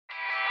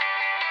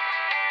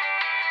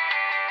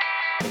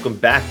Welcome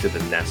back to the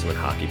Nassau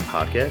Hockey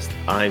Podcast.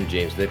 I'm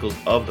James Nichols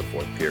of the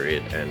Fourth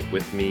Period, and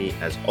with me,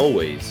 as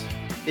always,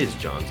 is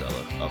John Zella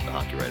of the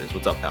Hockey Writers.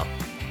 What's up, pal?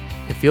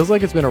 It feels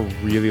like it's been a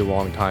really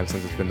long time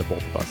since it's been the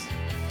both of us.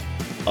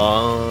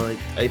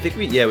 I think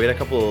we had a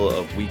couple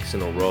of weeks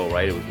in a row,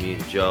 right? It was me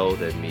and Joe,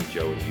 then me,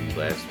 Joe, and you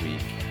last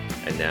week,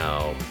 and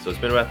now, so it's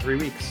been about 3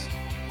 weeks.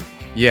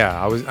 Yeah,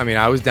 I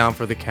was down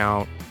for the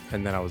count,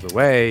 and then I was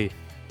away,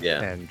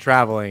 and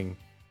traveling,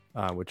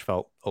 which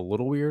felt a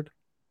little weird.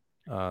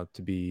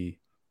 To be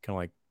kind of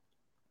like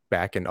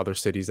back in other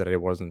cities that I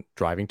wasn't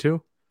driving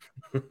to.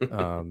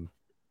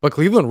 But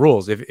Cleveland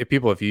rules. If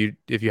you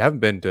haven't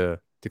been to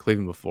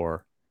Cleveland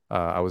before,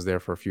 I was there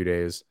for a few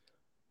days.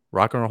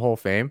 Rock and Roll Hall of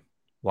Fame,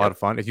 a lot of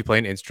fun. If you play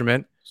an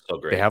instrument, so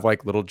great. They have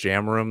like little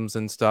jam rooms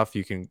and stuff.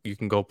 You can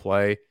go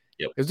play.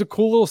 Yep. It was a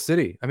cool little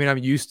city. I mean, I'm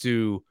used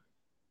to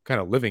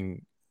kind of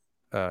living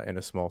in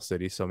a small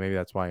city, so maybe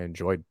that's why I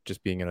enjoyed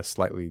just being in a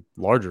slightly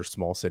larger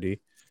small city.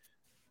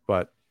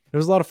 But it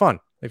was a lot of fun.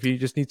 If you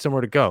just need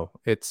somewhere to go,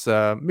 it's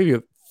maybe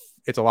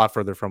it's a lot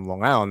further from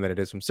Long Island than it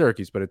is from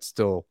Syracuse, but it's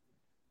still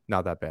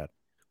not that bad.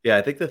 Yeah,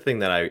 I think the thing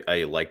that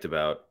I liked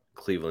about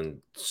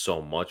Cleveland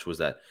so much was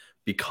that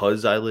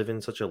because I live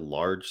in such a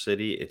large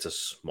city, it's a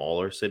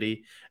smaller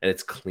city and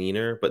it's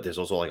cleaner, but there's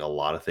also like a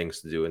lot of things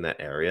to do in that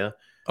area.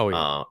 Oh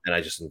yeah, and I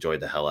just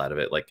enjoyed the hell out of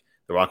it. Like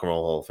the Rock and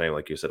Roll Hall of Fame,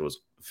 like you said,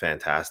 was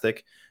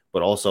fantastic.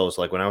 But also, it's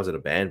like when I was in a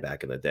band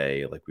back in the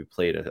day, like we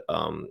played it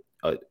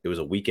was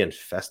a weekend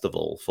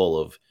festival full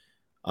of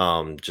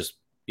just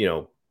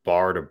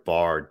bar to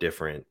bar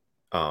different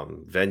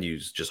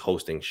venues just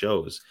hosting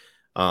shows.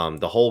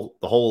 The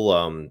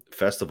whole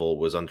festival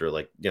was under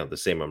like the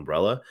same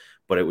umbrella,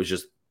 but it was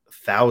just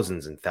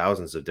thousands and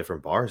thousands of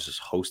different bars just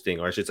hosting,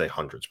 or I should say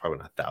hundreds, probably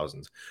not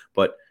thousands,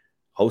 but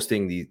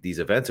hosting these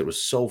events. It was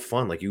so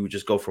fun. Like you would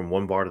just go from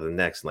one bar to the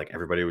next, and like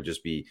everybody would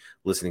just be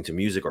listening to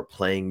music or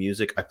playing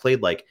music. I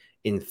played like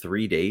in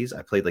 3 days,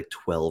 I played like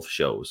 12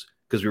 shows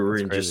because we were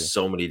in just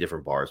so many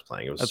different bars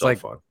playing. It was so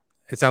fun.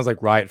 It sounds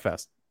like Riot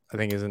Fest. I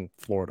think is in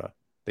Florida.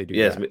 They do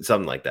that.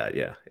 Something like that.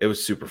 Yeah, it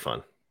was super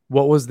fun.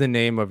 What was the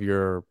name of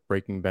your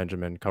Breaking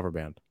Benjamin cover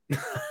band?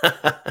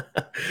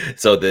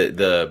 So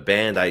the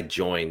band I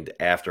joined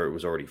after it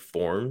was already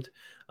formed.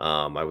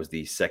 I was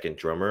the second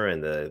drummer,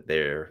 and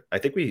I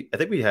think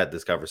we had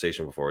this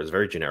conversation before. It was a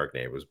very generic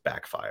name. It was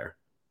Backfire.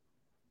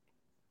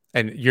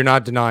 And you're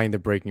not denying the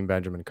Breaking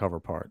Benjamin cover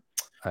part.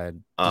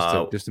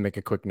 Just to make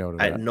a quick note of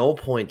that. At no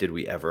point did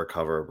we ever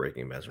cover a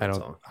Breaking Benjamin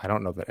song. I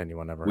don't know that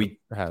anyone ever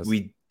has.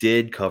 We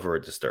did cover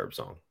a Disturbed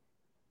song.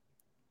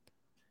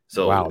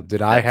 So wow,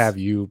 did I have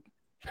you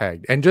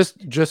pegged? And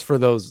just for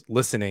those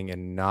listening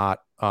and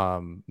not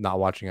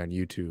watching on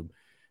YouTube,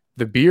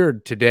 the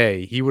beard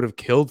today, he would have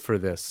killed for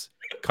this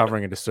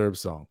covering a Disturbed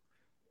song.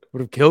 Would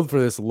have killed for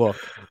this look.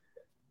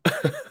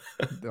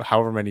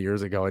 However many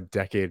years ago, a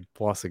decade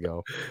plus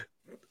ago,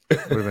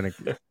 would have been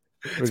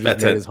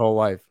made his whole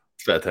life.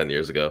 It's about 10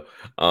 years ago.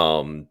 But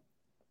on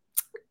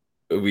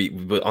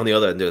the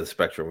other end of the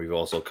spectrum, we've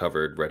also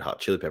covered Red Hot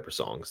Chili Pepper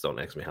songs. Don't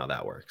ask me how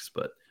that works,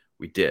 but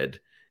we did.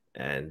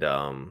 And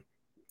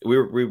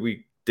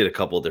we did a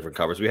couple of different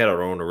covers. We had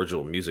our own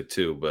original music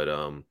too, but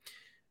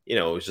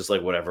it was just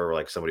like whatever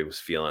like somebody was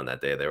feeling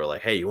that day. They were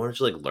like, "Hey, you want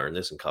to like learn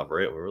this and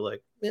cover it?" And we were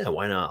like, "Yeah,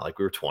 why not?" Like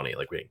we were 20,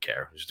 like we didn't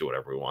care. We just do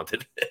whatever we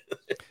wanted.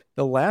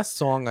 The last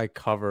song I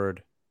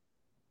covered,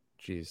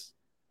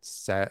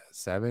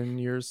 7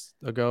 years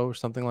ago or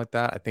something like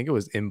that. I think it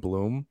was In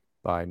Bloom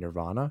by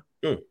Nirvana.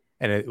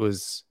 And it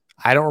was,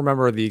 I don't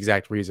remember the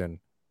exact reason.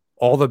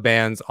 All the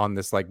bands on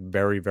this like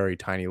very, very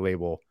tiny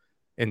label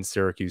in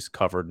Syracuse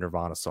covered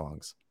Nirvana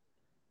songs.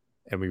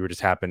 And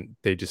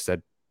they just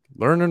said,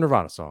 learn a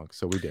Nirvana song.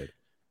 So we did.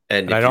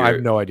 And I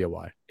have no idea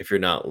why. If you're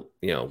not,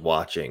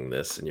 watching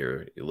this and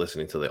you're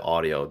listening to the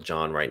audio,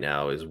 John right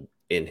now is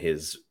in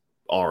his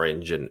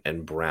orange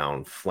and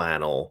brown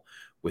flannel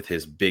with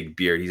his big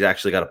beard. He's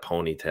actually got a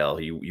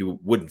ponytail. You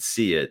wouldn't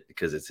see it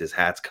because his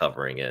hat's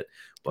covering it,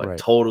 but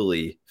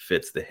totally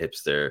fits the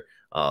hipster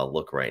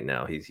look right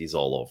now. He's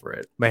all over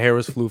it. My hair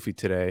was floofy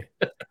today,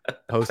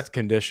 post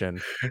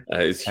condition.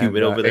 It's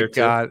humid over there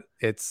too.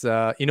 It's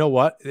you know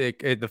what?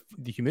 The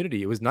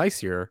humidity. It was nice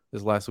here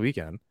this last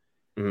weekend.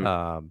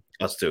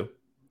 Us too.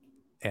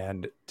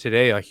 And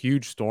today a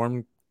huge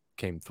storm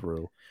came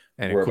through,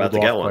 and we're it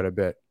cooled off quite a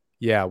bit.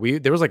 Yeah,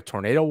 there was like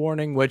tornado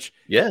warning, which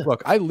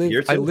look, I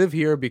live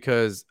here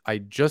because I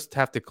just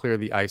have to clear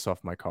the ice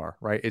off my car,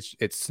 right?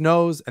 It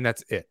snows and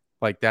that's it.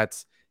 Like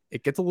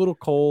it gets a little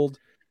cold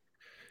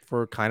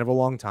for kind of a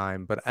long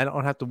time, but I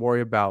don't have to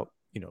worry about,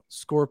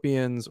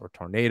 scorpions or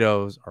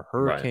tornadoes or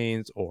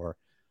hurricanes or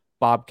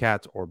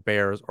bobcats or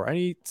bears or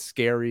any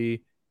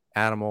scary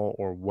animal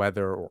or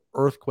weather or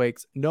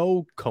earthquakes.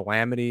 No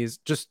calamities.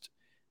 Just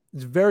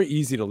it's very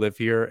easy to live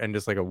here and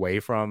just like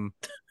away from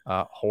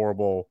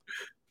horrible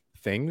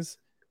things.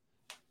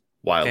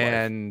 Wildlife.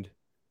 And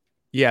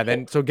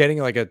then so getting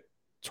like a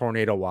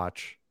tornado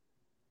watch,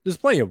 there's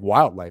plenty of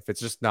wildlife.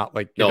 It's just not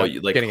like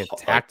getting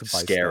attacked by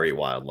scary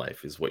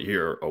wildlife is what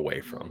you're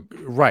away from.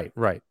 Right.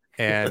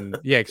 And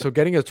yeah, so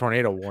getting a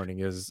tornado warning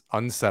is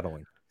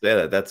unsettling.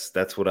 Yeah,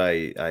 that's what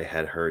I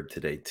had heard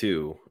today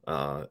too.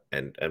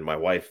 And my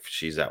wife,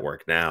 she's at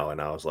work now, and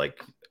I was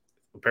like,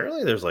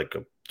 apparently there's like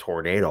a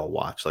tornado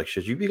watch. Like,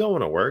 should you be going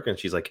to work? And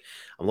she's like,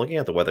 I'm looking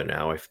at the weather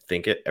now. I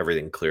think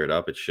everything cleared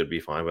up. It should be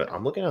fine. But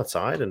I'm looking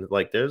outside, and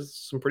like there's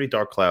some pretty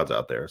dark clouds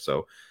out there.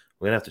 So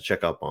we're gonna have to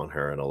check up on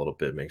her in a little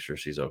bit, make sure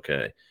she's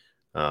okay.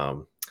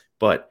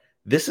 But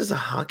this is a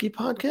hockey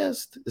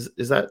podcast.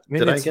 Is that? I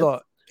mean,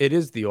 it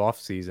is the off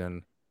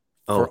season.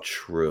 Oh,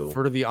 true.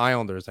 For the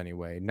Islanders,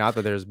 anyway. Not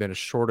that there's been a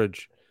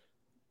shortage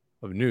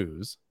of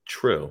news.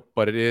 True.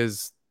 But it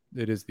is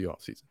the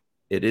offseason.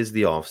 It is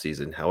the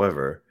offseason.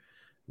 However,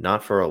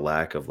 not for a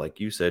lack of, like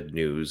you said,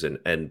 news, and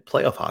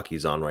playoff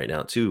hockey's on right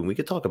now, too. And we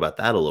could talk about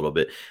that a little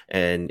bit.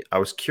 And I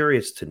was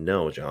curious to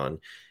know, John,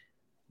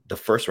 the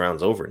first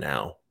round's over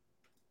now.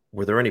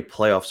 Were there any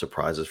playoff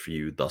surprises for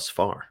you thus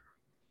far?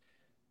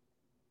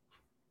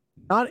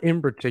 Not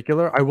in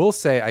particular. I will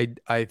say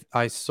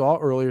I saw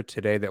earlier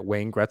today that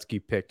Wayne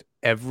Gretzky picked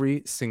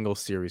every single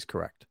series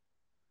correct.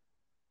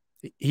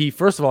 He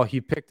first of all, he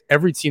picked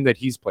every team that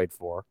he's played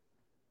for.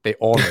 They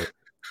all made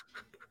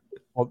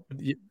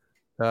it.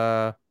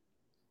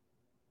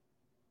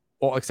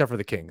 Well, except for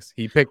the Kings.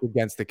 He picked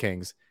against the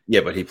Kings.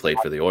 Yeah, but he played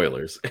for the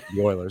Oilers.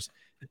 The Oilers.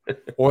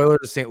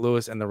 Oilers, St.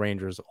 Louis, and the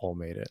Rangers all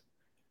made it.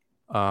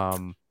 I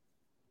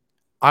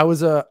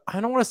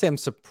don't want to say I'm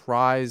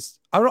surprised.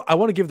 I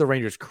want to give the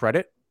Rangers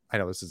credit. I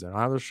know this is an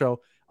Islanders show.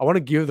 I want to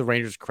give the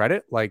Rangers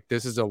credit. Like,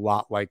 this is a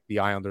lot like the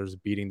Islanders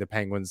beating the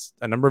Penguins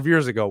a number of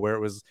years ago, where it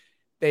was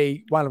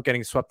they wound up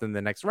getting swept in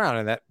the next round,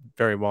 and that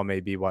very well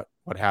may be what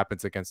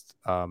happens against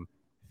I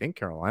think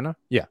Carolina.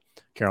 Yeah,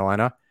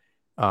 Carolina.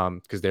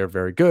 Because they're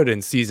very good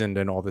and seasoned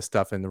and all this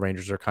stuff, and the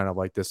Rangers are kind of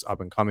like this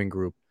up and coming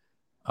group.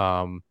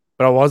 But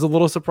I was a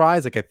little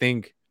surprised. Like, I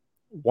think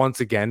once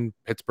again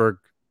Pittsburgh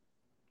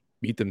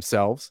beat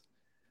themselves.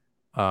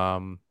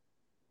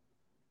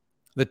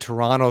 The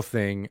Toronto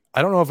thing,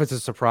 I don't know if it's a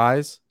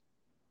surprise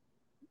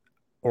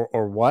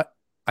or what.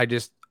 I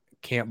just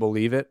can't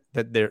believe it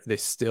that they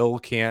still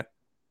can't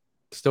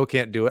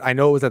do it. I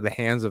know it was at the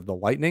hands of the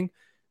Lightning,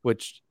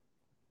 which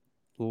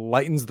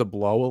lightens the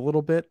blow a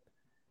little bit,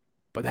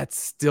 but that's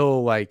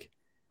still like,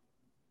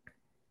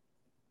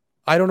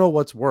 I don't know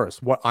what's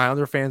worse, what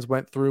Islander fans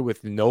went through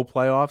with no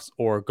playoffs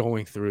or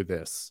going through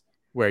this,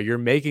 where you're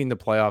making the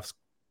playoffs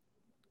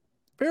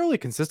fairly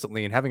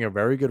consistently and having a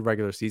very good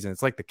regular season.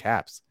 It's like the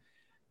Caps.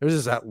 There's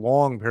just that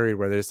long period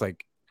where they just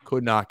like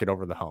could not get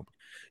over the hump.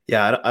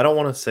 Yeah, I don't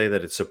want to say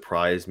that it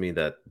surprised me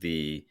that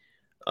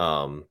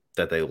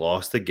that they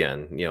lost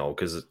again,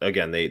 because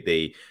again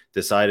they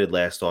decided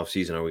last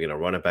offseason, are we going to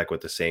run it back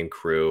with the same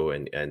crew,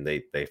 and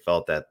they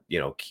felt that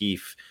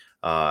Keefe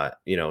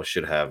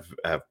should have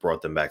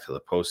brought them back to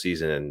the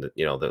postseason, and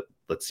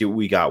let's see what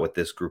we got with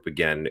this group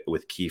again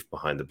with Keefe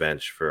behind the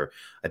bench for,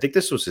 I think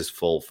this was his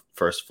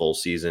first full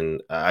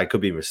season. I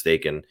could be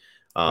mistaken.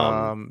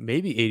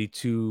 Maybe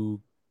 82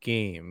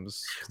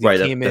 games. Right,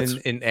 he came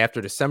in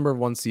after December of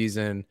one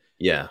season.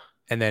 Yeah,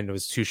 and then it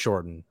was too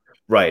shortened.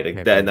 Right,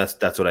 and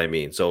that's what I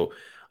mean. So,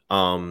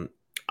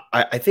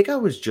 I think I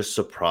was just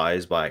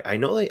surprised by. I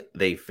know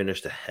they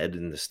finished ahead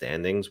in the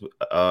standings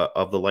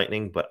of the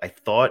Lightning, but I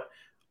thought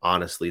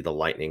honestly the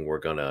Lightning were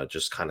gonna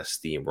just kind of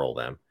steamroll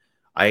them.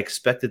 I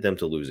expected them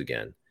to lose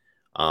again.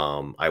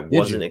 I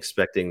wasn't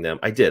expecting them.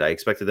 I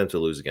expected them to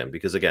lose again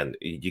because again,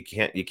 you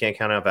can't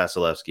count out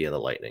Vasilevsky and the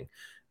Lightning.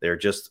 They're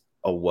just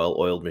a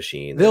well-oiled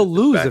machine. They'll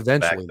lose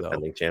eventually, though.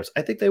 Defending champs.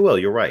 I think they will.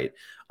 You're right.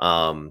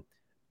 I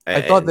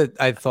thought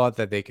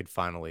that they could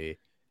finally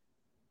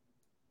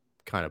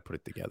kind of put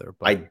it together.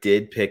 But I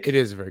did pick. It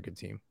is a very good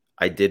team.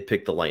 I did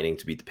pick the Lightning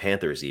to beat the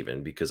Panthers,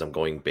 even because I'm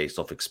going based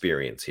off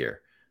experience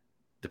here.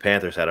 The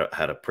Panthers had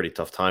a pretty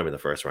tough time in the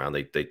first round.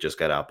 They just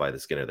got out by the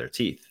skin of their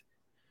teeth.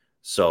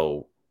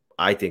 So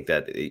I think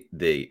that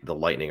the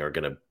Lightning are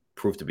going to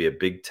prove to be a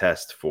big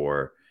test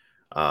for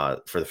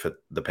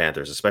the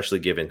Panthers, especially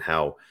given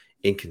how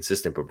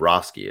inconsistent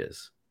Bobrovsky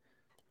is.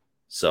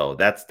 So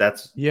that's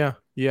that's kind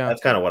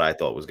of what I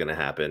thought was going to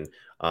happen.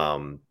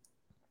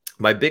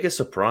 My biggest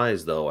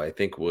surprise, though, I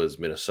think, was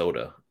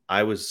Minnesota.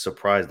 I was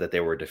surprised that they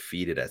were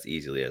defeated as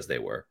easily as they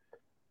were.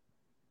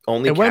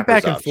 It went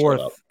back and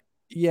forth.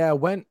 Yeah, it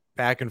went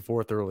back and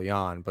forth early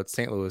on, but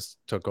St. Louis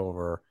took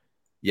over.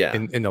 Yeah,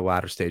 in the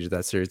latter stage of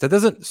that series. That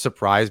doesn't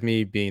surprise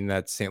me, being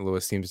that St.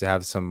 Louis seems to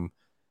have some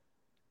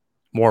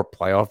more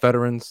playoff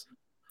veterans,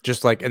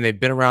 and they've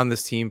been around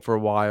this team for a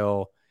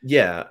while.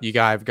 Yeah, you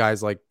got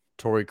guys like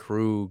Torrey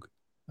Krug,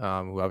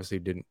 who obviously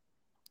didn't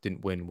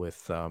win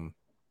with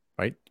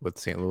with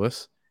St.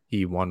 Louis.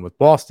 He won with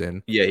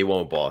Boston. Yeah, he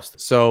won with Boston.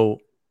 So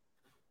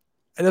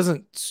it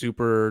doesn't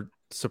super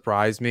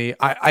surprise me.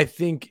 I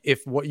think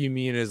if what you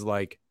mean is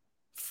like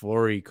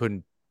Fleury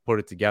couldn't put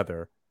it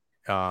together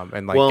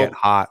and get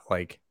hot,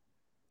 I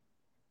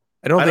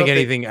don't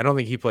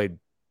think he played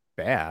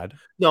bad.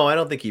 No, I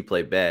don't think he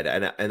played bad,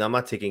 and I'm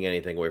not taking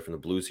anything away from the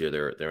Blues here.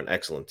 They're an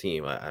excellent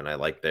team, and I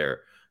like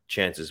their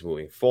chances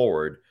moving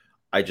forward.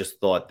 I just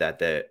thought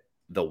that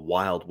the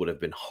Wild would have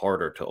been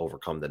harder to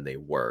overcome than they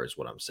were, is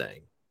what I'm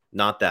saying.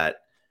 Not that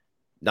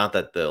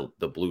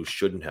the Blues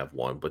shouldn't have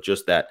won, but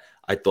just that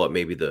I thought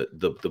maybe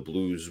the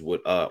Blues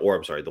would, or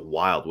I'm sorry, the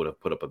Wild would have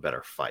put up a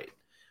better fight.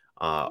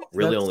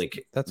 Really only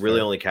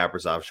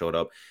Kaprizov showed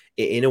up.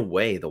 In a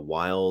way, the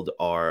Wild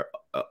are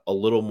a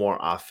little more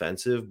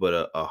offensive,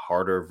 but a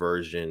harder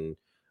version,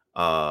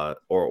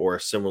 or a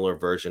similar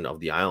version of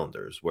the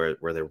Islanders, where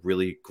they're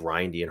really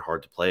grindy and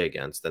hard to play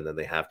against, and then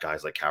they have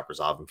guys like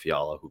Kaprizov and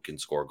Fiala who can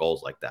score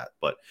goals like that.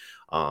 But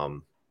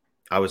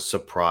I was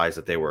surprised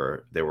that they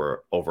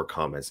were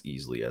overcome as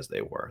easily as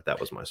they were. That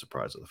was my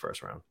surprise of the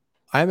first round.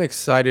 I'm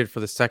excited for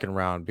the second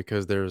round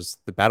because there's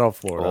the Battle of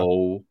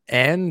Florida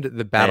and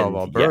the Battle of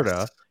Alberta.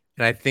 Yes.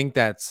 And I think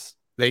that's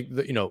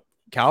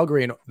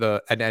Calgary and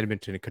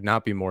Edmonton could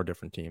not be more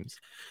different teams.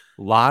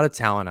 A lot of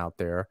talent out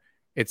there.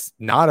 It's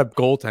not a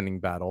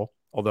goaltending battle,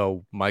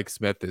 although Mike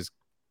Smith is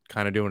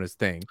kind of doing his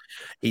thing.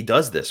 He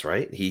does this,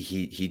 right?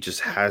 He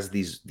just has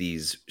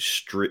these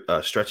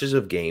stretches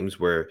of games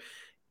where,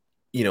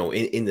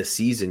 in the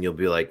season you'll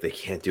be like, they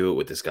can't do it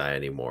with this guy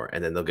anymore,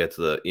 and then they'll get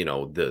to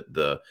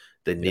the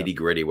nitty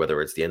gritty, whether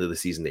it's the end of the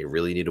season they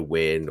really need to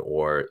win,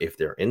 or if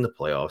they're in the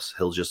playoffs,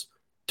 he'll just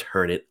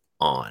turn it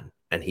on,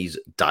 and he's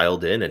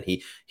dialed in, and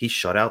he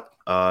shut out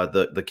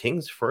the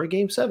Kings for a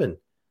Game 7.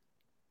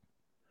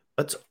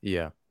 That's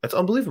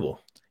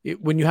unbelievable.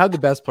 When you have the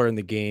best player in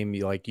the game,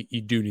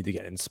 you do need to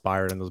get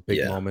inspired in those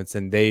big moments,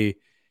 and they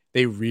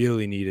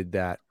really needed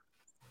that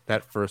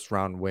first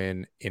round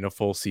win in a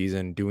full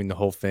season, doing the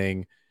whole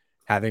thing,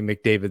 having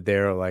McDavid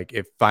there. Like,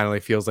 it finally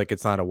feels like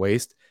it's not a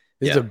waste.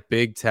 This is a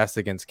big test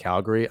against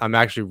Calgary. I'm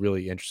actually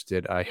really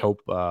interested. I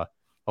hope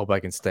I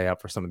can stay up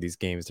for some of these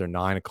games. They're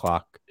 9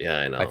 o'clock. Yeah,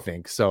 I know. I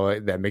think so.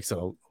 That makes it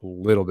a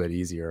little bit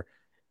easier,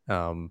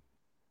 but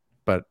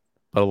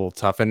a little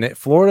tough. And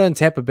Florida and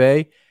Tampa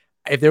Bay,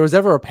 if there was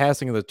ever a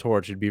passing of the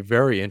torch, it'd be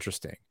very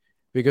interesting,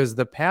 because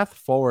the path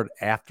forward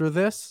after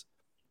this,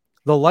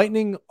 the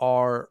Lightning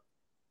are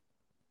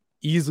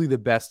easily the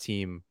best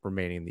team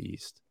remaining in the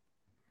East.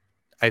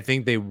 I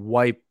think they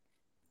wipe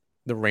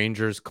the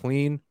Rangers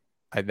clean.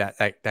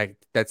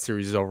 That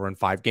series is over in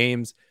 5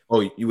 games.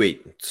 Oh, you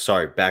wait.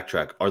 Sorry,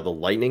 backtrack. Are the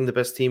Lightning the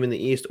best team in the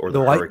East, or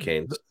the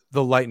Hurricanes?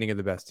 The Lightning are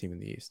the best team in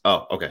the East.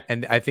 Oh, okay.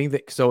 And I think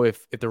that, so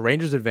if the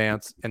Rangers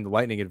advance and the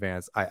Lightning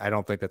advance, I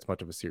don't think that's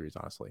much of a series,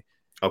 honestly.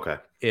 Okay.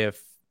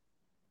 If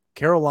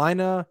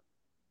Carolina,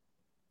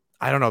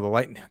 I don't know, the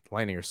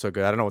Lightning are so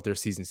good. I don't know what their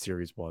season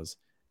series was,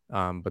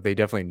 but they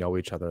definitely know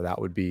each other. That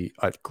would be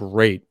a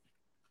great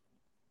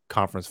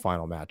conference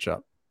final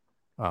matchup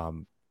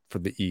for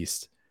the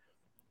East.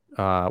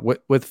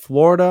 With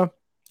Florida,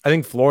 I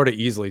think Florida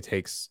easily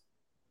takes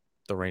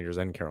the Rangers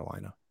and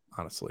Carolina,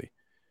 honestly.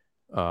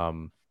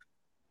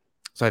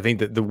 So I think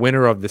that the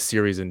winner of the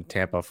series in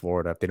Tampa,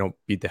 Florida, if they don't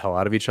beat the hell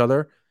out of each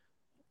other,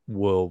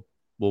 will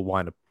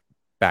wind up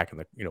back in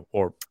the,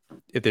 or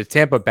if there's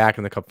Tampa back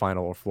in the Cup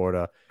final, or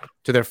Florida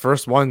to their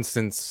first one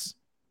since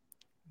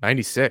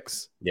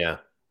 96. Yeah.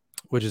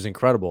 Which is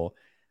incredible.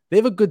 They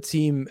have a good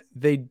team.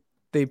 They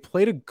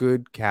played a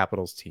good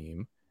Capitals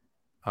team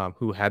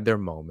who had their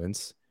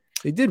moments.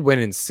 They did win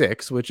in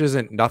 6, which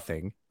isn't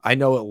nothing. I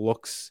know it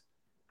looks,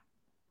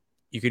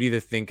 you could either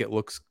think it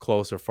looks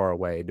close or far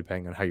away,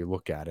 depending on how you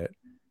look at it.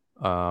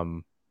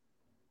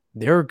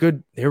 They're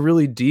good. They're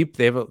really deep.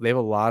 They have a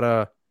lot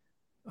of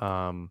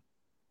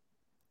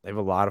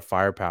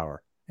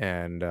firepower,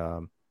 and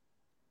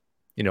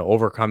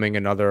overcoming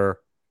another,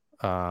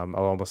 I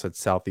almost said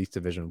Southeast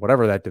Division,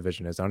 whatever that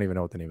division is. I don't even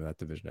know what the name of that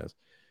division is.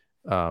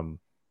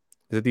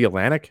 Is it the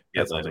Atlantic?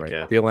 Yeah, Atlantic, right.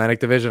 Yeah. The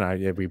Atlantic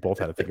Division. We both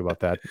had to think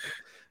about that.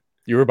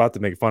 You were about to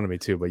make fun of me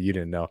too, but you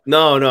didn't know.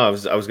 No, I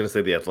was going to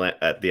say the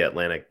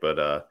Atlantic,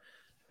 but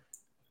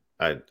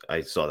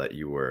I saw that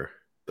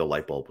the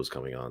light bulb was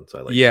coming on,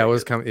 so it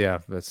was coming. Yeah,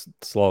 that's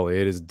slowly.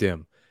 It is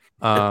dim.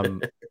 So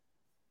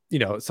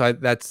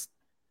that's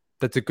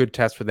a good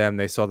test for them.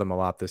 They saw them a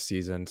lot this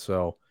season,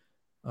 so.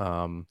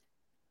 For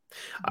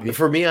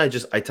me, I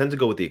tend to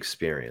go with the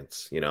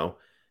experience. The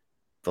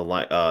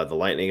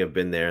Lightning have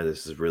been there.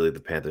 This is really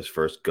the Panthers'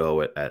 first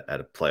go at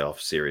a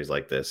playoff series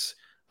like this.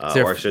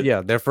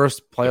 Their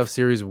first playoff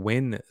series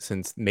win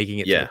since making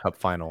it to the Cup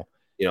final.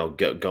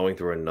 Going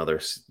through another,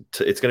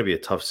 it's going to be a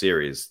tough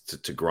series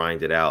to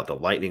grind it out. The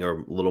Lightning are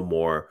a little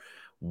more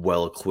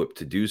well equipped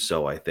to do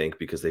so, I think,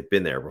 because they've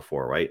been there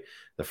before, right?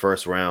 The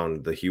first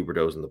round, the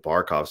Huberdeaus and the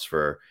Barkovs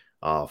for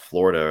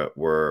Florida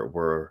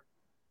were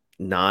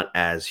not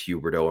as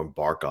Huberdeau and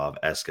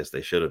Barkov-esque as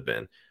they should have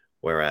been.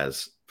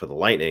 Whereas for the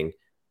Lightning,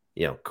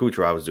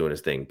 Kucherov was doing his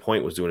thing.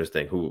 Point was doing his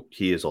thing, who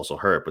he is also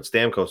hurt, but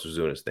Stamkos was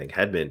doing his thing.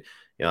 Hedman,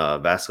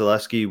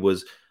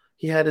 Vasilevsky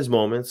he had his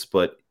moments,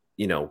 but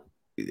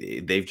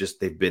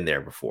they've been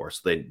there before.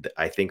 So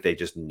I think they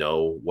just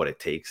know what it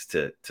takes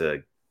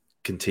to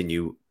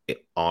continue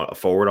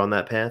forward on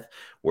that path,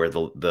 where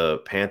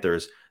the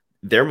Panthers,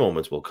 their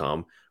moments will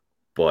come,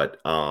 but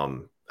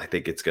I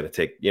think it's going to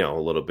take a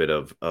little bit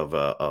of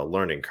a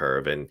learning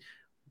curve, and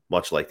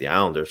much like the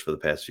Islanders for the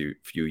past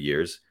few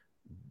years,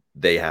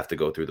 they have to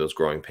go through those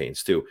growing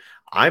pains too.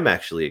 I'm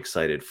actually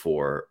excited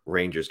for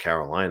Rangers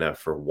Carolina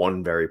for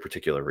one very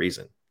particular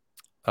reason.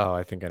 Oh,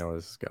 I think I know where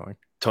this is going.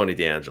 Tony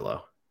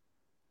DeAngelo.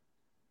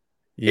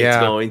 Yeah.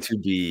 It's going to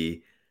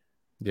be,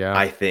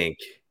 I think,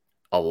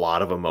 a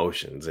lot of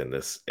emotions in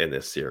this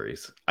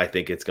series. I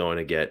think it's going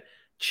to get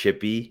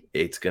chippy.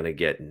 It's going to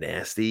get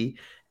nasty.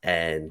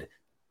 And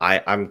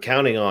I'm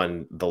counting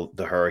on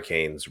the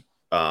Hurricanes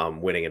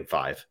winning in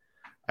 5.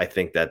 I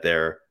think that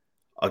they're,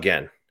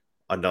 again,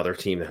 another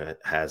team that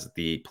has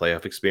the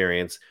playoff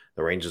experience.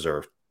 The Rangers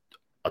are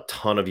a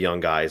ton of young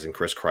guys and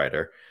Chris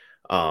Kreider.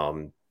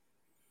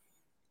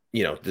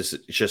 This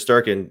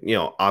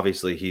Shesterkin,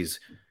 obviously he's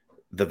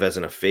the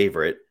Vezina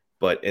favorite,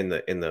 but in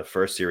the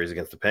first series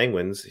against the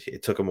Penguins,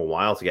 it took him a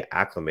while to get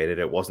acclimated.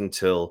 It wasn't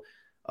until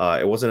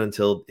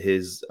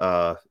his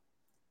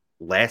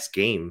last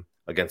game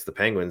against the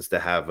Penguins to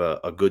have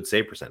a good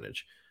save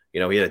percentage. He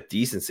had a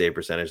decent save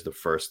percentage the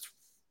first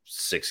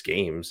 6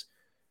 games.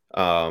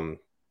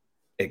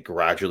 It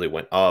gradually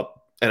went up.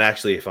 And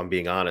actually, if I'm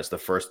being honest, the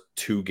first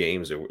 2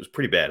 games, it was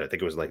pretty bad. I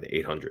think it was like the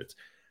 800s.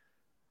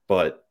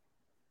 But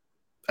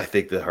I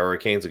think the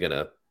Hurricanes are going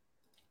to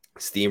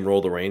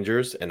steamroll the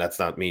Rangers. And that's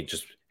not me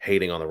just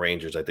hating on the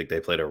Rangers. I think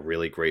they played a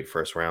really great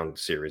first round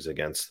series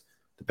against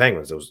the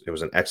Penguins. It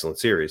was an excellent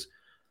series.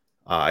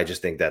 I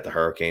just think that the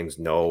Hurricanes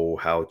know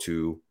how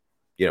to,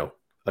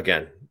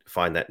 again,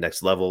 find that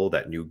next level,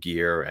 that new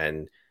gear,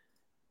 and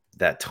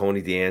that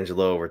Tony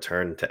DeAngelo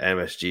return to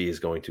MSG is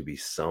going to be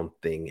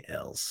something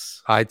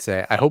else. I'd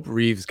say. I hope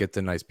Reeves gets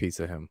a nice piece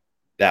of him.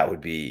 That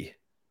would be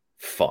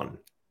fun.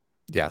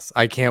 Yes,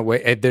 I can't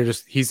wait.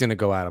 He's going to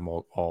go at him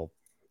all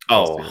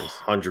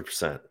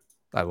 100%.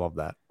 I love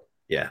that.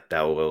 Yeah,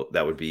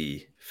 that would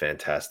be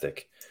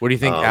fantastic. What do you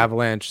think,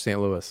 Avalanche, St.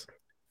 Louis?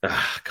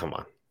 Come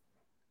on.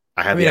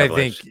 I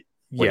think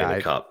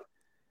the Cup.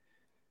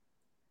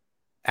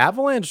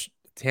 Avalanche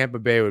Tampa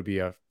Bay would be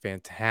a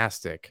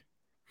fantastic.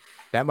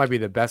 That might be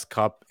the best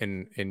cup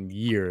in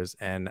years.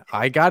 And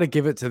I got to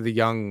give it to the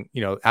young,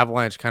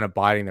 Avalanche kind of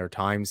biding their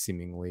time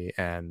seemingly.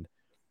 And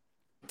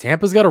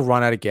Tampa's got to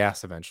run out of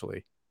gas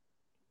eventually.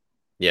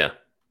 Yeah.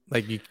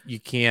 Like you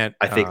can't.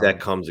 I think that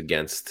comes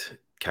against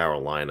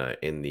Carolina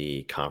in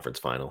the conference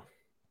final.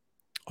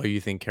 Oh,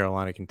 you think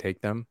Carolina can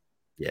take them?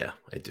 Yeah,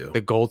 I do.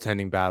 The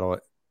goaltending battle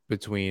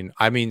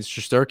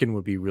Shesterkin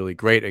would be really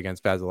great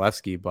against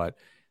Vasilevsky, but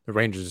the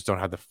Rangers just don't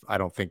have I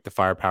don't think the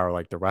firepower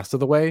like the rest of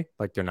the way.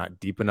 Like they're not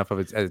deep enough of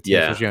it as a team,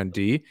 especially on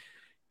D.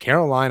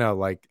 Carolina,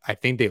 I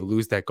think they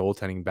lose that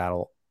goaltending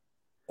battle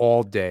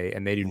all day,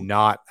 and they do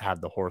not have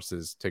the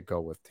horses to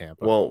go with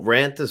Tampa. Well,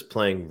 Rant is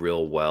playing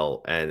real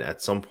well, and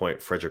at some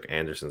point, Frederik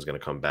Andersen is going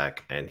to come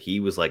back, and he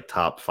was like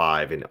top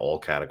 5 in all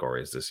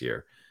categories this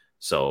year.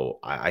 So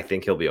I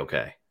think he'll be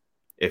okay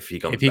if he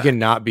comes. If he back. can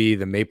not be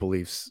the Maple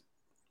Leafs,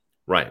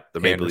 right?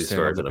 The Maple Leafs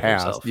version of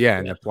himself. Yeah,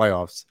 in the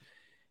playoffs.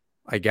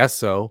 I guess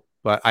so,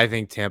 but I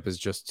think Tampa's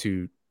just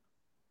too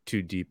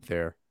deep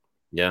there.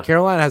 Yeah.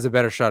 Carolina has a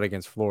better shot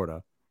against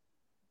Florida.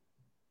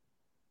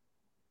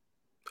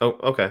 Oh,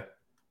 okay.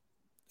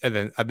 And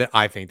then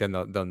I think than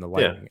the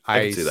Lightning. Yeah,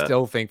 I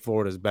still think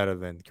Florida is better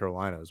than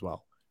Carolina as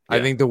well. Yeah.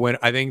 I think the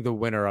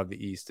winner of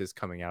the East is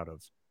coming out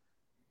of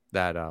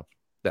that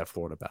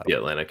Florida battle. The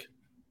Atlantic.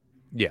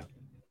 Yeah.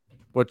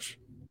 Which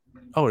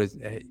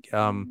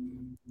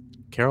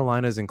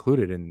Carolina is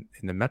included in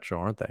the Metro,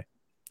 aren't they?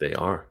 They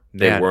are.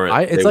 They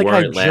weren't. It's like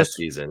I last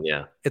season.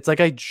 Yeah. It's like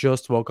I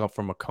just woke up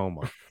from a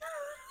coma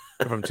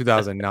from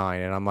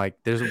 2009, and I'm like,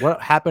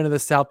 what happened to the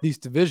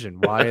Southeast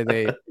Division? Why are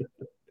they?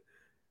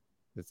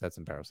 That's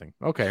embarrassing.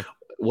 Okay.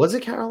 Was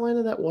it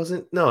Carolina that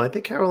wasn't? No, I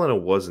think Carolina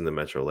was in the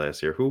Metro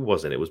last year. Who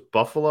wasn't? It was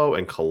Buffalo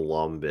and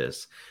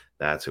Columbus.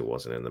 That's who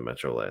wasn't in the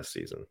Metro last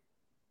season.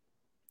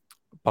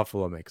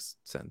 Buffalo makes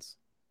sense.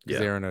 Yeah.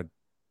 They're in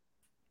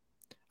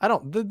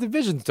the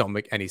divisions don't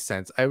make any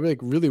sense. I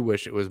really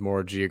wish it was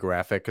more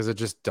geographic because it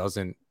just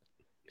doesn't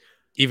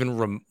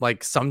even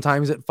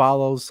sometimes it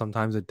follows,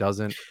 sometimes it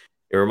doesn't.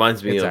 It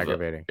reminds me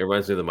aggravating. It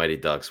reminds me of the Mighty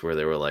Ducks where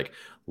they were like,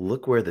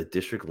 look where the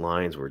district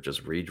lines were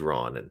just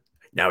redrawn, and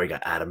now we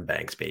got Adam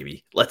Banks,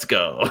 baby. Let's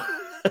go.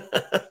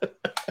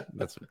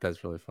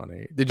 That's really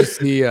funny. Did you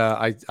see?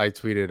 I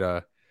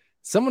tweeted.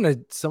 Someone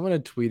had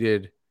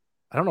tweeted.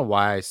 I don't know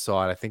why I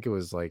saw it. I think it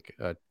was like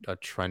a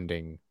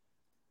trending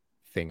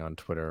thing on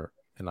Twitter,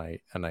 and I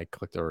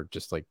clicked or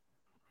just like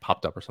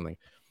popped up or something.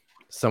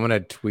 Someone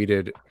had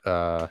tweeted.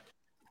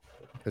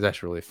 It's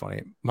actually really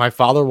funny. My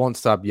father won't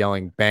stop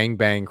yelling "bang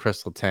bang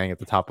Crystal Tang" at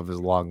the top of his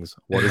lungs.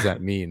 What does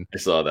that mean? I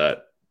saw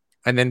that.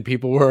 And then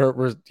people were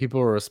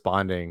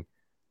responding.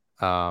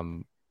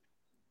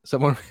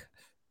 Someone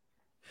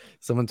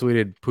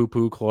tweeted "poo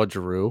poo Claude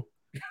Giroux."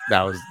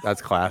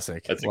 That's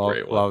classic. That's a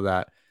great one. Love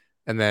that.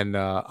 And then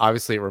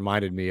obviously it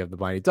reminded me of the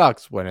Mighty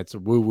Ducks when it's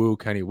woo woo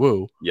Kenny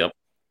Woo. Yep.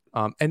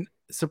 And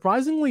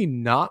surprisingly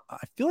I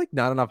feel like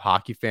not enough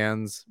hockey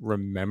fans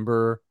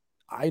remember.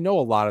 I know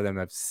a lot of them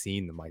have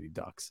seen the Mighty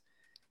Ducks,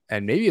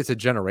 and maybe it's a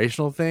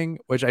generational thing,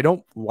 which I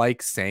don't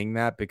like saying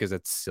that because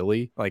it's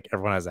silly. Like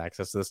everyone has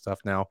access to this stuff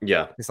now.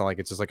 Yeah. It's not like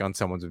it's just like on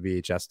someone's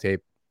VHS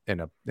tape. in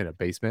a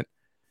basement.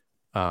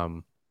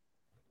 But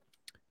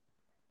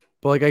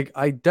like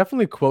I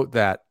definitely quote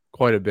that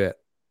quite a bit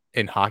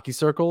in hockey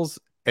circles,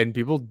 and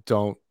people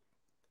don't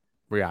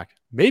react.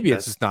 Maybe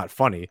it's just not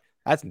funny.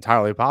 That's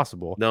entirely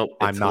possible. No, it's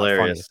I'm not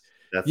hilarious.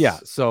 Funny. Yeah,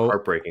 so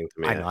heartbreaking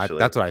to me. I know. Actually,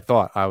 that's what I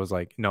thought. I was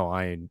like, no,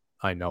 I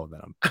know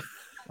that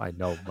I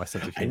know my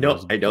sense of humor.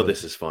 I know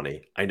this is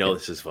funny. I know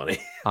this is funny.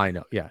 I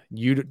know. Yeah,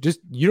 you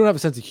don't have a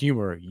sense of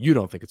humor. You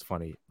don't think it's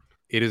funny.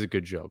 It is a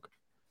good joke.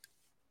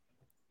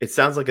 It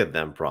sounds like a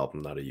them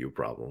problem, not a you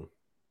problem.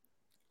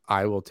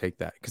 I will take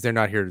that because they're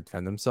not here to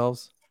defend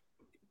themselves.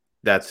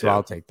 So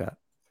I'll take that.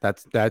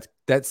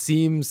 That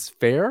seems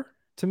fair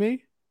to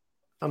me.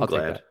 I'm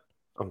glad.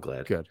 I'm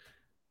glad. Good.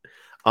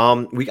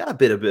 We got a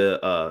bit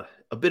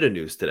of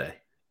news today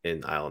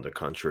in Islander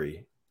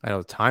country. I know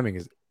the timing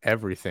is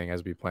everything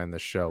as we plan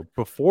this show.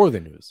 Before the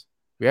news,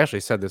 we actually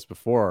said this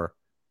before.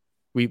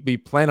 We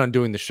plan on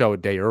doing the show a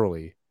day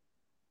early.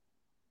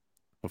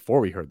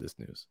 Before we heard this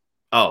news.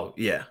 Oh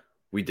yeah,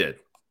 we did.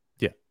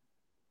 Yeah.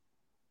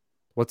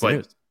 What's the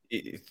news?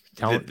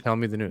 Tell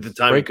me the news.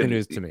 Break the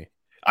news to me.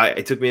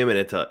 It took me a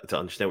minute to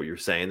understand what you were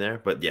saying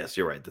there, but yes,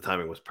 you're right. The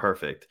timing was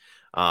perfect.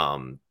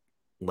 Lane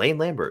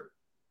Lambert,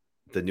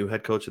 the new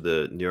head coach of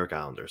the New York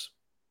Islanders.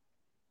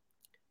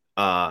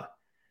 A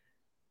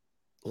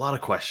lot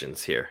of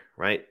questions here,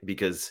 right?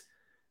 Because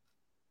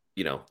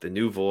the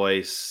new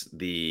voice,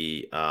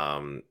 the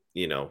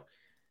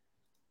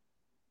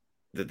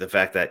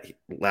fact that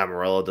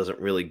Lamoriello doesn't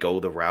really go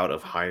the route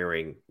of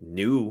hiring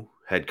new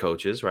head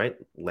coaches, right?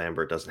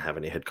 Lambert doesn't have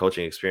any head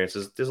coaching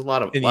experiences. There's a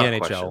lot of NHL.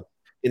 Questions.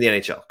 In the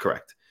NHL,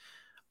 correct.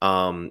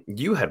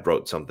 You had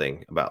wrote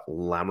something about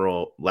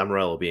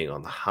Lamoriello being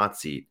on the hot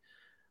seat.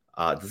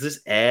 Does this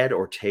add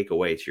or take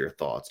away to your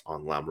thoughts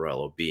on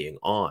Lamoriello being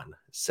on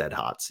said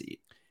hot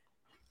seat?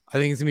 I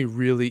think it's gonna be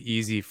really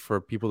easy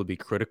for people to be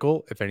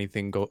critical. If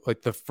anything, go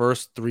like the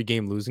first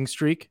 3-game losing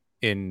streak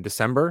in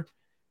December,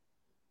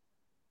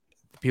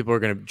 people are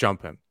gonna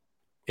jump him.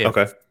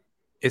 Okay,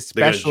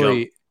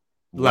 especially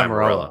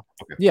Lamoriello.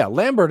 Okay. Yeah,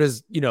 Lambert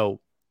is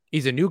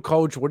he's a new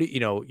coach. What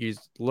do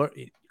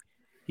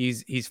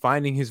he's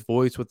finding his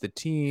voice with the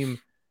team,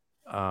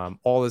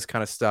 all this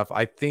kind of stuff.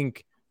 I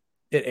think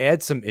it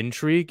adds some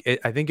intrigue.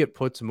 I think it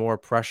puts more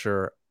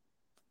pressure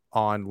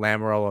on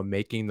Lamoriello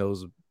making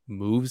those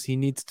moves he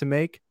needs to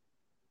make.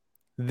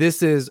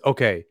 This is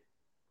okay.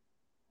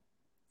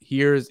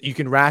 You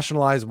can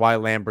rationalize why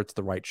Lambert's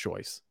the right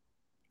choice.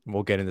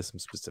 We'll get into some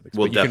specifics.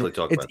 We'll definitely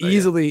talk about that.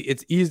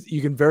 It's easy.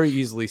 You can very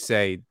easily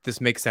say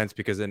this makes sense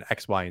because in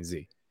X, Y, and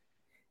Z.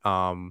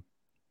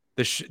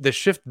 The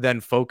shift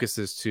then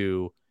focuses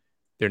to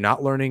they're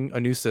not learning a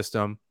new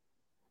system,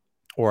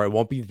 or it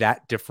won't be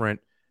that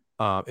different.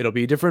 It'll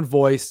be a different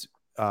voice.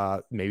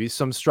 Maybe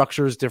some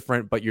structure is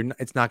different, but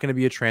it's not going to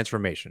be a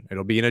transformation.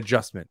 It'll be an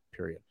adjustment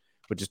period,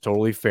 which is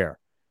totally fair.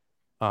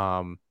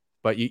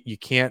 But you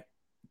can't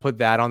put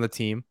that on the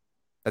team.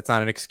 That's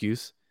not an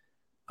excuse.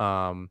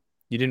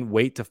 You didn't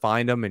wait to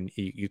find him, and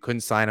you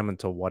couldn't sign him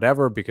until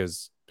whatever,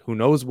 because who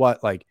knows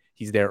what, like,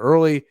 he's there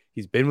early.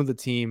 He's been with the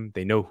team.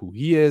 They know who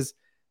he is.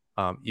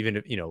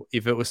 Even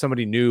if it was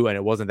somebody new and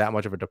it wasn't that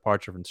much of a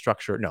departure from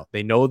structure, no,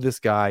 they know this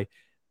guy.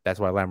 That's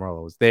why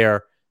Lamoriello was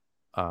there.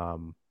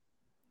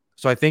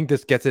 So I think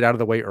this gets it out of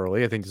the way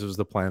early. I think this was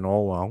the plan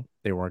all along.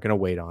 They weren't going to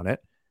wait on it.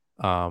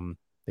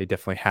 They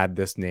definitely had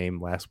this name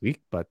last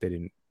week, but they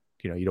didn't,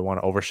 you don't want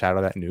to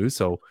overshadow that news.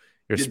 So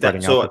you're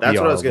spreading out. So that's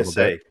what I was going to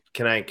say.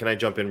 Can I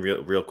jump in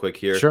real quick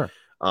here? Sure.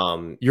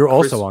 You're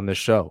also on this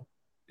show.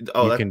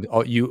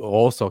 You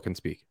also can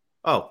speak.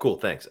 Oh, cool.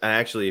 Thanks. And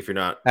actually, if you're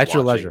not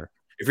your leisure,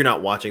 if you're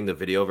not watching the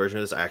video version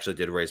of this, I actually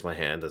did raise my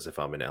hand as if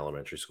I'm in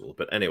elementary school.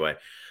 But anyway,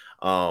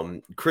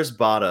 Chris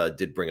Botta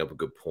did bring up a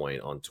good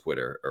point on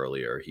Twitter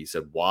earlier. He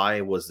said, why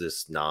was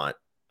this not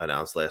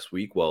announced last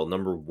week? Well,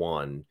 number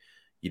one,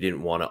 you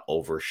didn't want to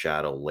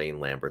overshadow Lane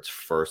Lambert's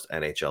first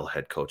NHL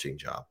head coaching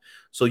job.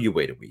 So you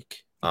wait a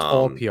week. It's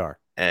all PR.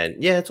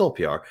 And yeah, it's all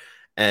PR.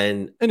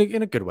 And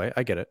in a good way.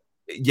 I get it.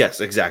 Yes,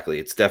 exactly.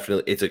 It's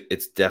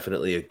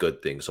definitely a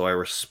good thing. So I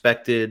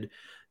respected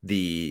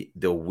the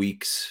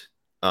week's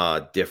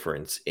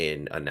difference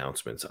in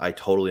announcements. I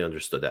totally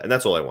understood that. And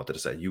that's all I wanted to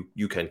say.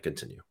 You can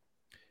continue.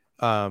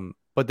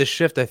 But the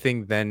shift, I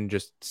think, then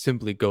just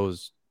simply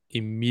goes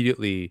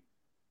immediately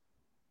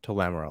to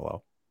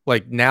Lamoriello.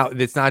 Like, now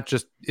it's not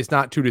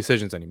 2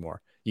 decisions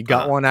anymore. You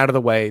got one out of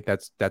the way.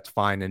 That's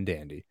fine and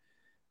dandy.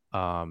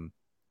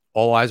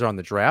 All eyes are on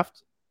the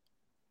draft.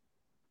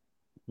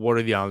 What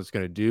are the Islanders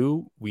going to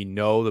do? We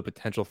know the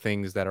potential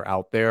things that are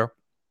out there.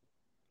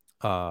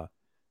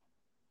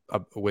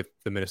 With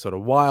the Minnesota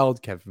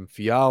Wild, Kevin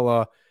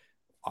Fiala,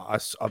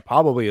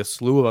 probably a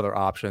slew of other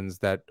options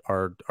that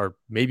are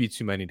maybe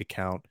too many to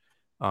count,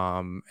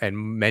 and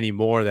many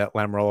more that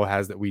Lamoriello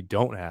has that we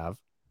don't have.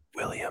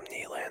 William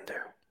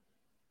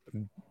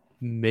Nylander,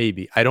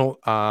 maybe. I don't.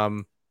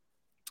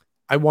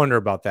 I wonder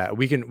about that.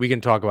 We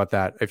can talk about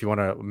that if you want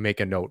to make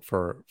a note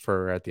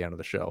for at the end of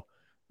the show,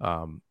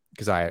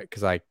 because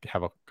I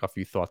have a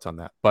few thoughts on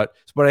that. But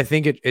I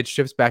think it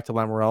shifts back to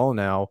Lamoriello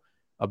now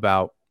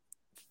about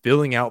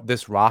filling out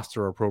this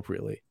roster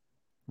appropriately,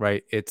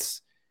 right?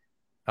 It's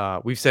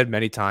we've said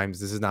many times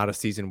this is not a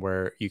season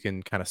where you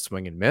can kind of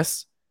swing and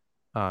miss.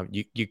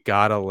 You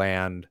gotta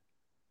land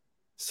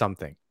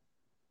something,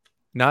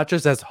 not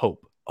just as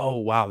hope. Oh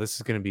wow, this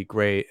is gonna be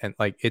great, and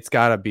like it's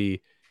gotta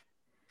be.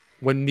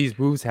 When these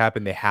moves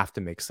happen, they have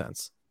to make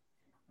sense.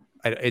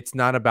 It's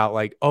not about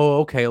like, oh,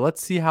 okay,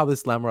 let's see how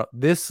this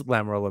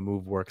Lamorello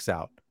move works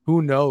out.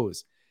 Who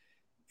knows?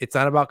 It's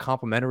not about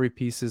complementary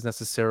pieces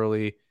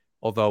necessarily,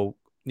 although,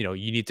 you know,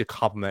 you need to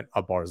complement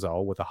a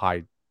Barzal with a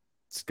high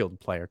skilled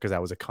player, because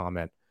that was a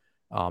comment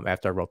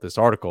after I wrote this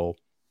article.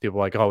 People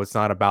were like, oh, it's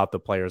not about the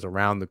players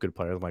around the good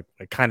players. I'm like,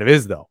 it kind of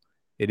is, though.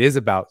 It is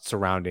about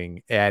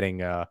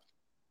adding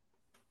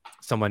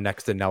someone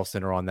next to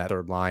Nelson or on that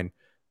third line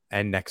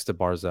and next to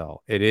Barzal.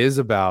 It is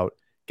about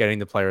getting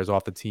the players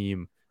off the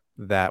team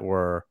that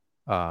were,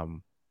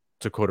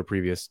 to quote a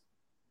previous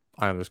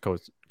Islanders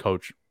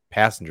coach,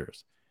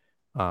 passengers.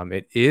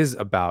 It is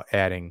about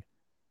adding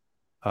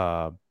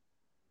a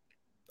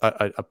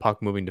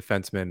puck moving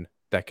defenseman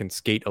that can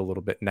skate a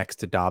little bit next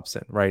to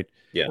Dobson, right?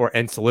 Yeah.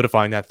 And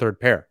solidifying that third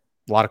pair.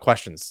 A lot of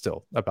questions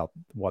still about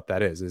what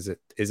that is. Is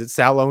it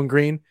Salo and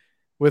Green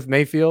with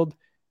Mayfield?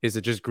 Is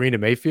it just Green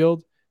and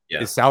Mayfield?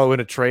 Yeah. Is Salo in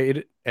a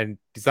trade and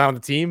he's not on the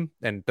team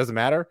and it doesn't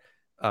matter?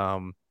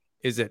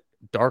 Is it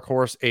dark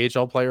horse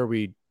AHL player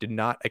we did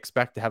not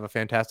expect to have a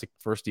fantastic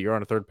first year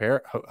on a third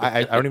pair?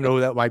 I don't even know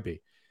who that might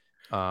be.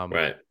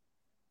 Right.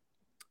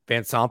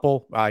 Van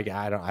Sample, I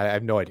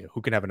have no idea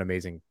who can have an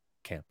amazing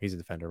camp. He's a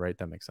defender, right?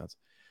 That makes sense.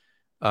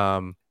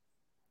 So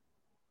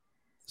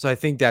I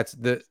think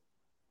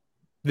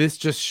this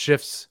just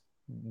shifts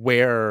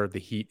where the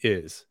Heat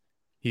is.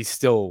 He's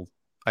still,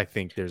 I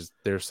think there's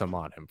some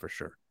on him for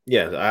sure.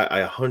 Yeah,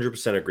 I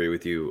 100% agree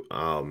with you.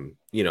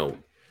 You know,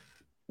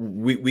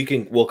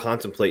 we'll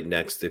contemplate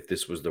next if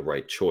this was the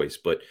right choice,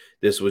 but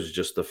this was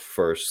just the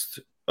first,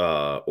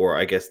 or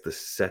I guess the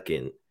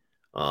second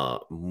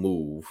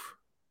move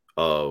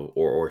of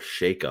or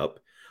shakeup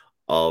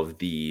of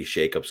the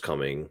shakeups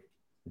coming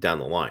down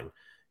the line.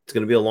 It's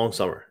going to be a long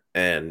summer,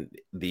 and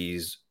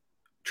these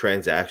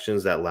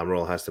transactions that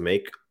Lamorello has to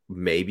make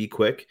may be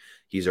quick.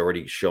 He's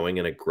already showing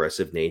an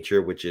aggressive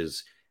nature, which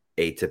is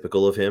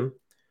atypical of him.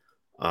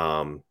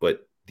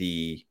 But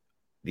the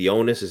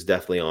onus is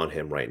definitely on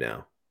him right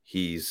now.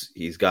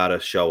 He's got to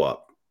show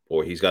up,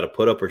 or he's got to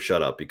put up or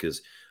shut up,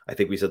 because I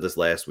think we said this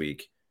last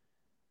week.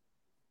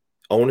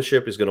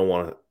 Ownership is going to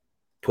want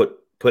to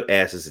put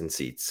asses in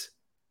seats,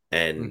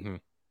 and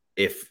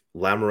if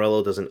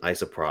Lamorello doesn't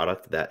ice a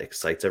product that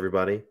excites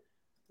everybody,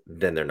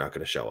 then they're not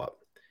going to show up.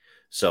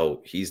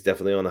 So he's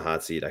definitely on the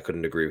hot seat. I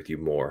couldn't agree with you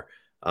more.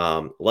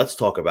 Let's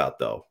talk about,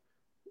 though,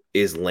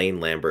 is Lane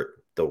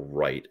Lambert the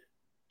right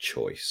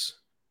choice?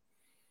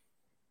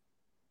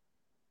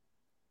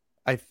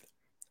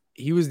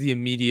 He was the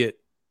immediate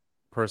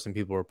person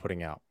people were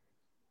putting out.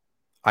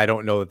 I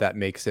don't know that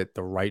makes it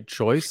the right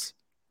choice.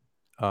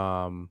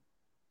 Lamorello,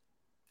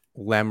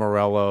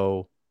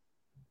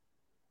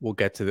 we'll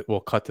cut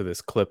to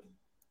this clip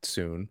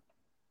soon,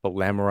 but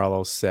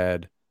Lamorello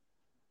said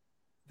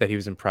that he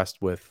was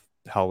impressed with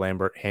how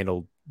Lambert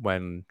handled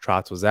when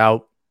Trotz was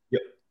out.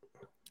 Yep.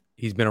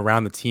 He's been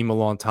around the team a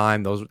long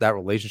time. That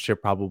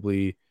relationship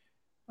probably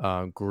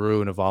grew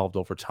and evolved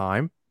over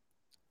time.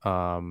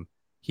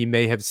 He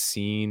may have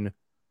seen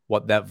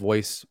what that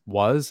voice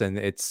was, and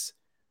it's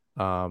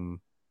again,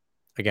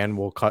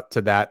 we'll cut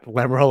to that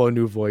Lamorello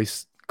new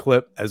voice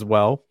clip as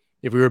well.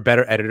 If we were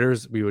better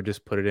editors, we would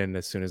just put it in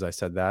as soon as I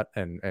said that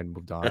and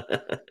moved on.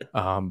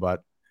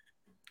 But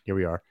here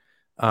we are.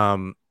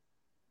 I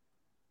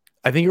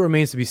think it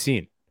remains to be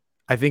seen.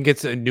 I think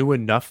it's a new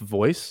enough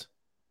voice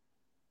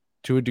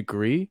to a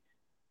degree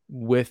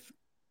with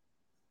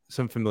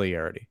some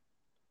familiarity,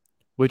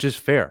 which is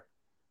fair.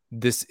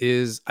 This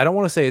is, I don't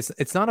want to say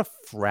it's not a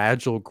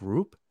fragile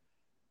group,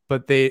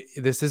 but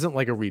this isn't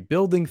like a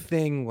rebuilding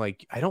thing.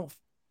 Like,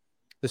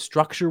 the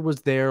structure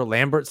was there.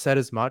 Lambert said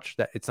as much,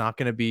 that it's not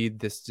going to be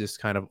this just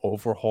kind of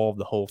overhaul of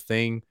the whole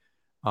thing.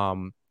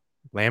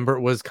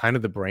 Lambert was kind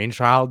of the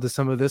brainchild to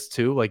some of this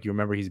too. Like, you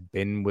remember, he's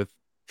been with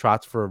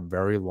Trotz for a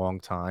very long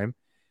time.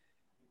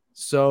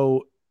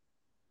 So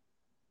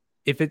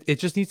if it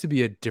just needs to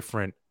be a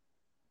different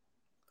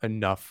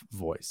enough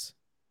voice.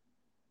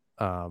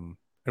 And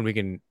we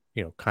can,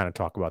 kind of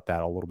talk about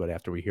that a little bit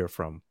after we hear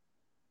from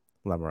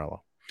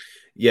Lamorello.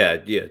 Yeah.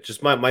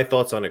 Just my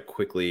thoughts on it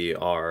quickly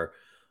are,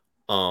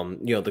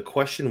 the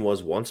question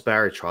was, once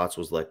Barry Trotz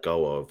was let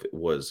go of,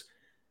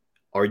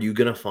 are you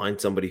going to find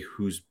somebody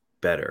who's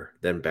better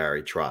than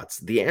Barry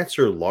Trotz? The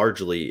answer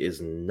largely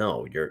is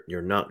no,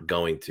 you're not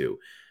going to.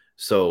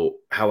 So,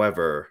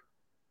 however,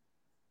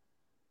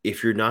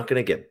 if you're not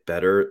going to get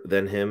better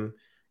than him,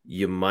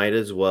 you might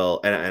as well,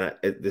 and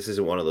this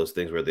isn't one of those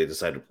things where they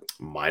decided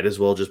might as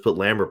well just put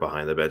Lambert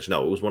behind the bench.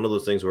 No, it was one of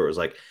those things where it was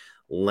like,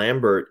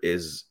 Lambert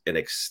is an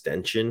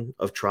extension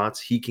of Trotz.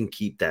 He can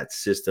keep that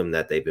system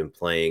that they've been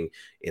playing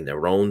in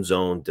their own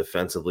zone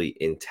defensively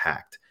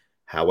intact.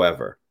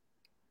 However,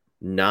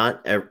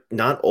 not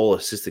all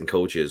assistant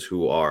coaches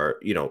who are,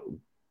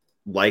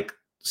 like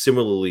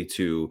similarly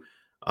to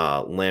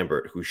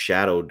Lambert, who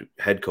shadowed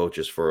head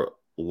coaches for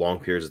long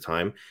periods of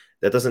time,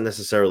 that doesn't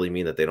necessarily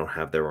mean that they don't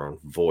have their own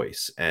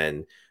voice.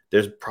 And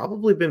there's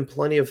probably been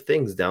plenty of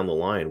things down the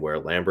line where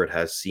Lambert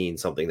has seen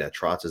something that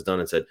Trotz has done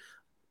and said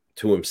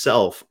to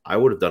himself, I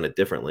would have done it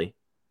differently,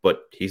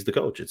 but he's the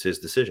coach. It's his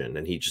decision.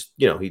 And he just,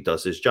 he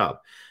does his job.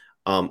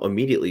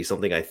 Immediately,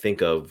 something I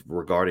think of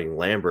regarding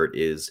Lambert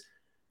is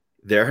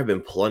there have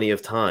been plenty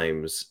of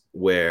times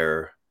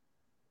where,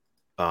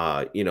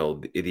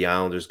 the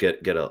Islanders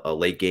get a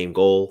late game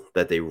goal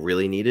that they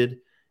really needed.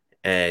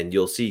 And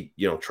you'll see,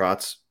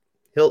 Trotz,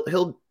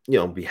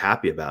 he'll be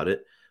happy about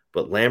it,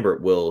 but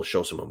Lambert will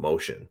show some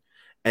emotion.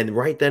 And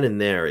right then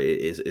and there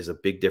is a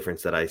big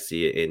difference that I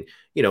see in,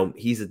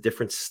 he's a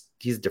different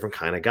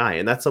kind of guy.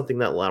 And that's something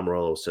that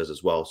Lamoriello says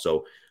as well.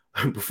 So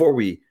before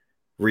we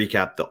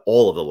recap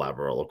all of the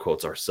Lamoriello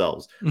quotes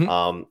ourselves,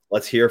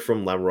 let's hear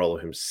from Lamoriello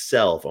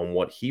himself on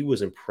what he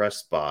was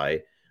impressed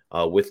by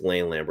with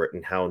Lane Lambert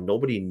and how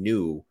nobody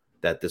knew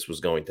that this was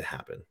going to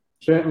happen.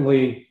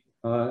 Certainly,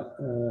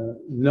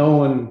 no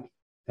one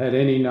had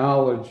any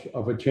knowledge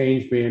of a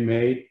change being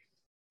made.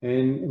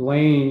 And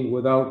Lane,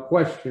 without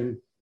question,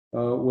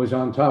 was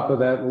on top of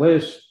that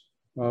list.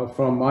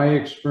 From my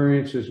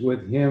experiences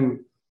with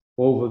him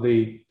over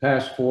the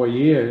past 4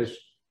 years,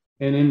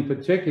 and in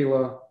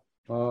particular,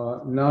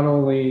 not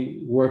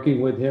only working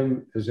with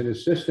him as an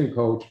assistant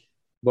coach,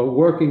 but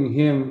working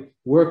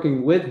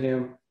with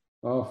him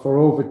for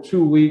over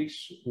 2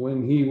 weeks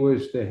when he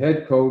was the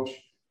head coach,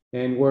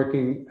 and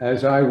working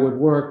as I would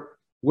work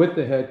with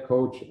the head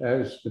coach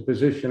as the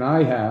position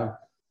I have,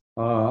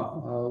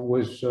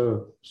 was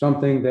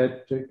something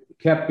that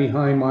kept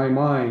behind my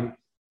mind.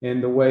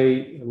 And the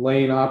way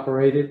Lane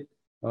operated,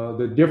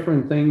 the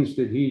different things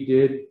that he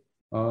did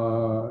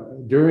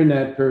during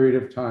that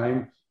period of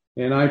time.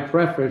 And I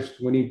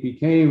prefaced when he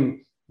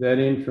became that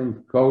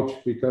interim coach,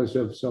 because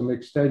of some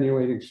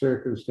extenuating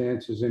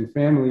circumstances and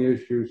family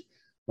issues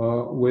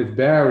with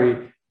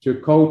Barry, to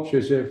coach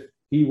as if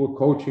he were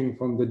coaching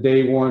from the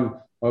day one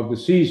of the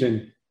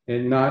season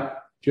and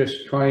not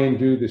just try and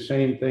do the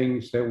same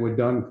things that were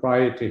done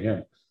prior to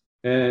him.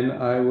 And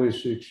I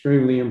was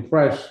extremely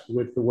impressed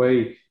with the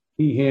way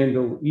he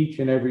handled each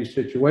and every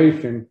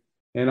situation.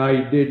 And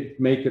I did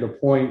make it a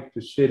point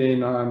to sit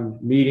in on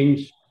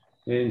meetings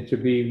and to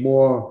be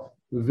more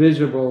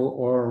visible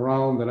or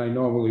around than I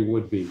normally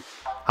would be.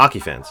 Hockey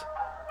fans,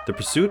 the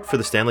pursuit for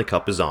the Stanley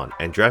Cup is on,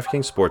 and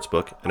DraftKings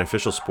Sportsbook, an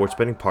official sports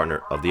betting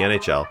partner of the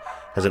NHL,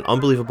 has an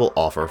unbelievable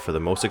offer for the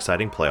most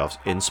exciting playoffs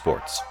in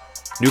sports.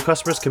 New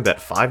customers can bet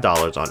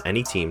 $5 on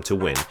any team to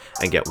win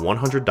and get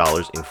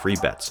 $100 in free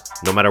bets,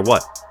 no matter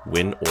what,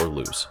 win or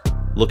lose.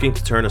 Looking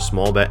to turn a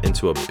small bet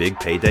into a big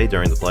payday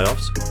during the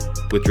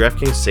playoffs? With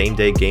DraftKings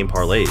same-day game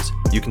parlays,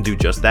 you can do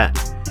just that.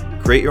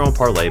 Create your own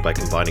parlay by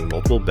combining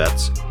multiple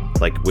bets,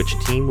 like which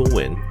team will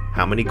win,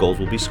 how many goals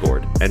will be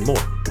scored, and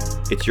more.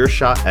 It's your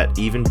shot at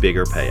even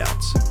bigger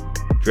payouts.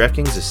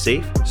 DraftKings is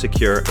safe,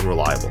 secure, and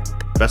reliable.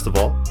 Best of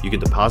all, you can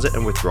deposit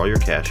and withdraw your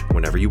cash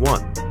whenever you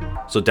want.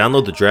 So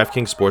download the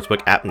DraftKings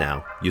Sportsbook app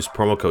now, use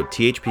promo code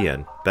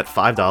THPN, bet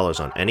 $5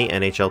 on any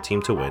NHL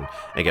team to win,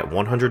 and get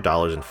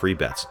 $100 in free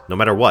bets, no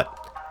matter what.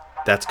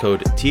 That's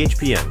code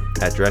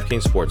THPN at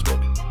DraftKings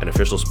Sportsbook, an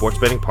official sports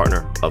betting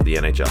partner of the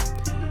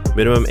NHL.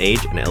 Minimum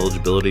age and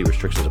eligibility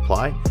restrictions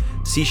apply.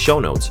 See show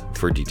notes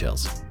for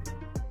details.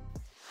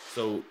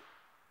 So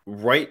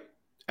right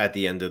at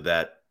the end of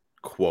that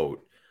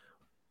quote,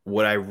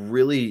 what I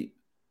really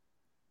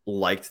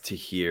liked to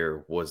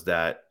hear was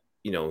that,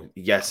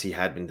 yes, he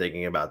had been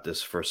thinking about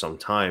this for some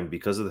time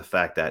because of the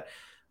fact that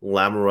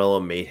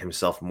Lamoriello made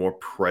himself more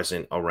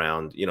present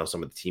around,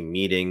 some of the team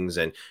meetings,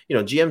 and,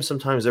 GMs,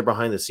 sometimes they're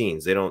behind the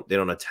scenes. They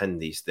don't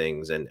attend these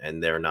things,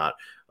 and they're not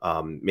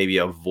maybe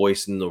a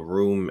voice in the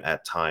room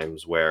at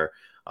times where,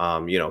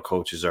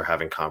 coaches are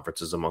having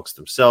conferences amongst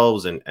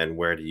themselves and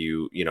where do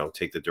you,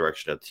 take the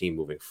direction of the team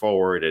moving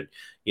forward, and,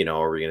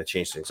 are we going to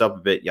change things up a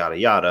bit, yada,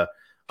 yada,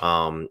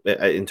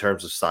 in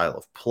terms of style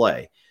of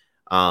play.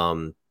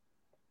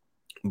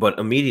 But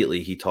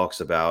immediately he talks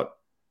about,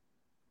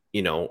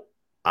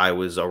 I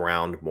was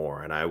around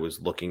more and I was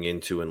looking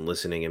into and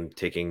listening and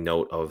taking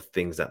note of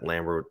things that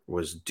Lambert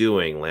was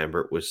doing,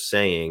 Lambert was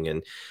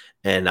saying,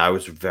 and I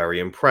was very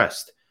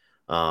impressed.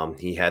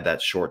 He had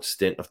that short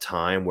stint of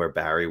time where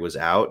Barry was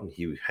out and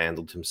he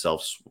handled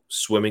himself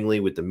swimmingly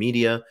with the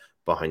media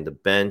behind the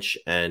bench,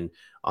 and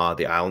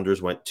the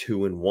Islanders went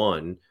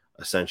 2-1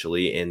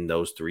 essentially in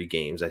those 3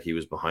 games that he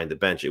was behind the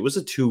bench. It was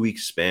a 2-week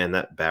span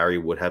that Barry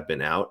would have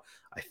been out.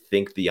 I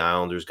think the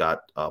Islanders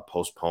got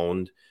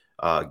postponed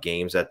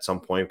games at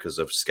some point because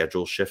of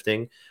schedule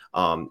shifting.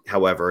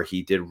 However,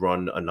 he did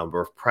run a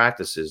number of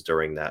practices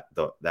during that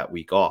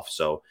week off.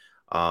 So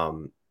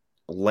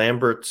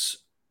Lambert's,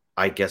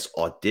 I guess,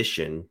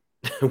 audition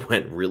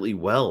went really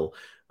well.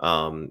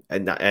 And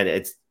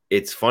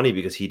it's funny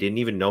because he didn't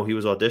even know he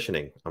was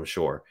auditioning. I'm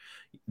sure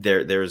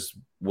there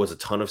was a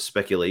ton of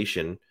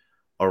speculation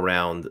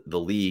around the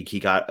league. He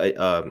got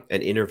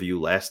an interview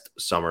last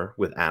summer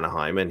with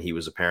Anaheim, and he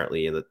was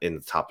apparently in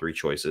the top 3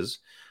 choices.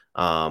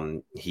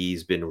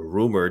 He's been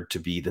rumored to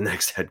be the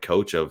next head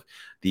coach of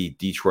the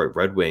Detroit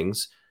Red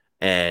Wings,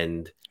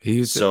 and he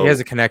has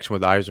a connection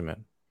with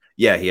Yzerman.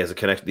 Yeah, he has a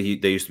connection.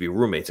 They used to be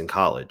roommates in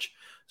college,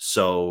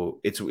 so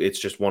it's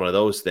just one of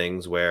those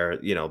things where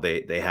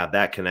they have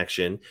that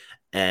connection,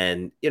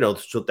 and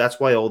so that's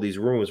why all these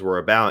rumors were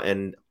about,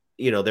 and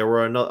there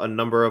were a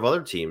number of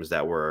other teams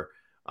that were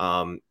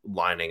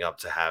lining up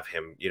to have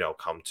him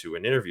come to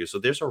an interview. So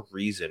there's a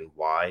reason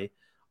why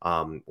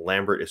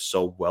Lambert is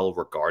so well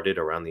regarded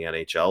around the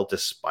NHL,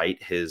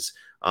 despite his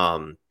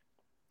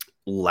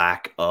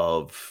lack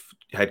of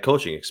head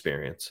coaching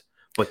experience.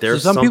 But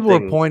there's some people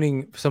were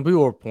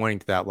pointing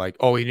to that, like,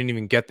 oh, he didn't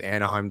even get the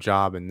Anaheim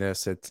job in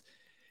this.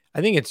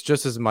 I think it's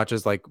just as much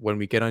as like when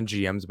we get on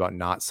GMs about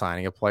not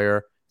signing a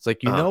player. It's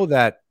like,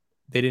 that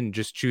they didn't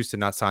just choose to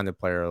not sign the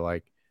player.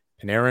 Like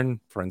Panarin,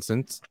 for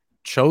instance,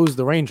 chose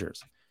the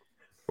Rangers.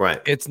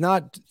 Right. It's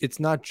not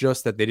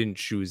just that they didn't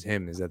choose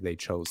him, is that they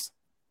chose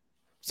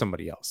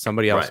somebody else.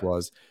 Somebody else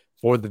was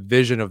for the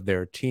vision of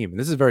their team. And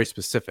this is very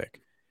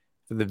specific.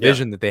 For the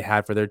vision that they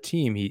had for their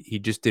team, he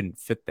just didn't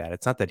fit that.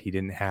 It's not that he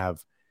didn't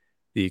have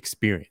the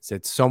experience.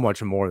 It's so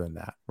much more than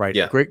that, right?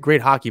 Yeah.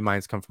 Great hockey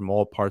minds come from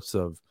all parts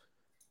of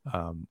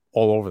all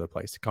over the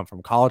place. They come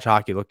from college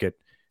hockey. Look at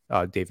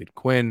David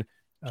Quinn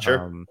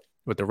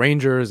with the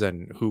Rangers,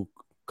 and who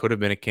could have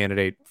been a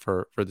candidate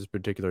for this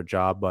particular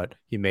job, but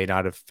he may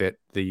not have fit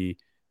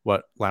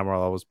what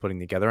Lamoriello was putting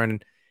together.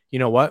 And you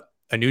know what?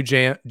 A new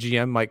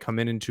GM might come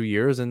in 2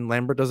 years, and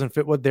Lambert doesn't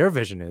fit what their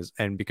vision is,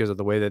 and because of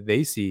the way that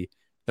they see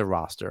the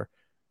roster,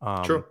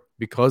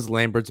 because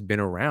Lambert's been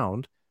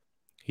around,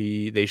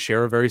 they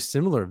share a very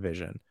similar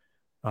vision.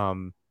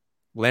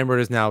 Lambert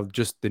is now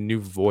just the new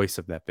voice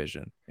of that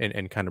vision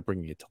and kind of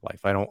bringing it to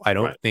life. I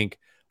don't think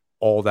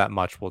all that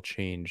much will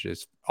change.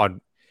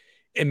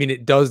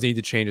 It does need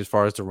to change as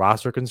far as the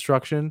roster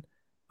construction,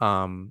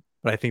 but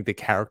I think the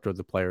character of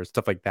the players,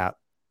 stuff like that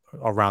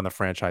around the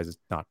franchise, is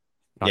not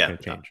going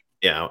to change.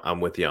 Yeah, I'm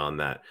with you on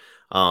that.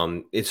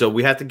 And so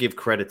we have to give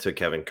credit to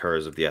Kevin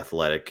Kurz of The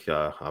Athletic.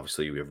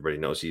 Obviously, everybody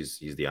knows he's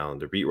the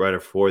Islander beat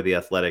writer for The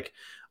Athletic.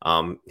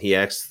 He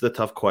asks the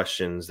tough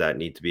questions that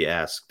need to be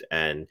asked,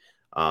 and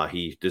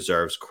he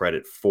deserves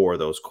credit for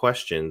those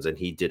questions. And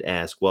he did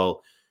ask,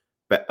 well,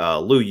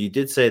 Lou, you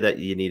did say that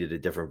you needed a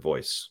different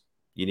voice.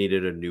 You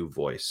needed a new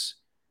voice.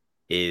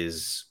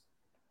 Is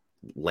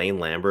Lane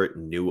Lambert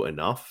new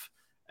enough?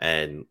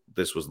 And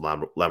this was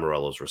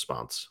Lamoriello's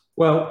response.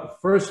 Well,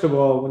 first of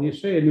all, when you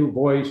say a new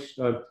voice,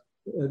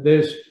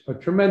 there's a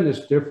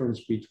tremendous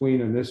difference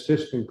between an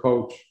assistant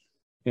coach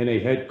and a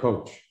head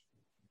coach.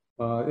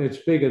 It's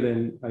bigger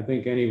than I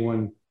think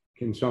anyone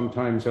can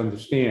sometimes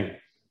understand.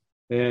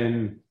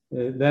 And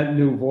that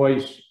new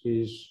voice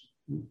is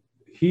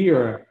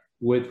here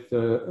with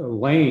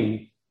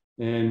Lane.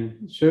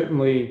 And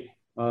certainly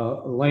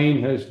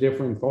Lane has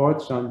different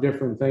thoughts on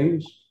different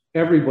things.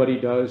 Everybody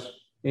does.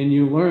 And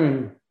you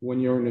learn when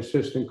you're an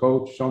assistant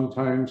coach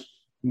sometimes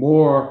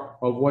more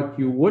of what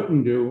you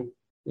wouldn't do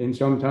and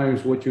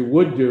sometimes what you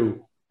would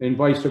do, and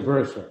vice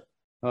versa.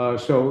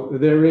 So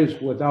there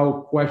is,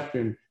 without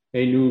question,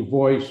 a new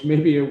voice.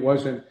 Maybe it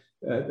wasn't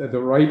the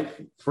right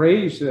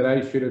phrase that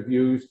I should have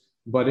used,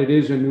 but it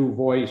is a new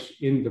voice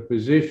in the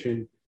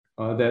position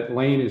that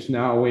Lane is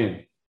now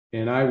in.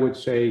 And I would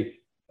say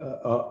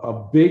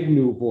a big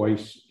new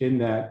voice in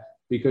that,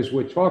 because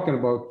we're talking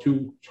about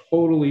two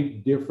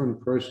totally different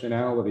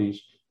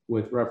personalities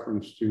with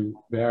reference to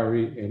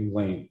Barry and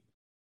Lane.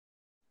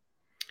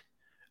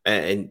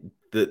 And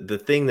the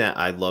thing that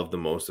I love the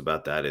most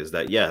about that is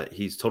that, yeah,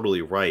 he's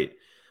totally right.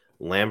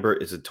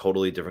 Lambert is a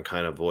totally different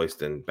kind of voice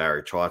than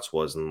Barry Trotz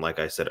was. And like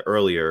I said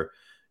earlier,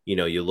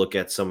 you look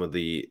at some of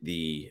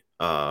the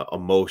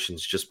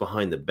emotions just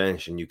behind the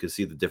bench, and you can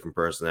see the different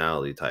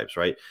personality types,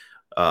 right?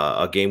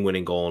 A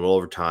game-winning goal in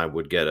overtime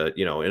would get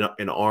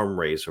an arm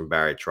raise from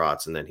Barry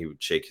Trotz, and then he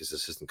would shake his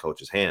assistant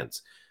coach's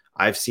hands.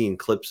 I've seen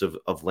clips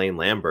of Lane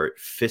Lambert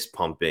fist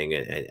pumping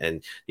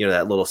and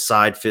that little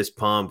side fist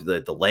pump,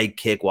 the leg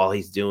kick while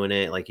he's doing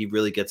it. Like, he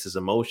really gets his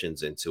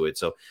emotions into it.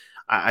 So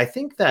I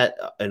think that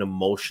an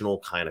emotional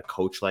kind of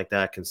coach like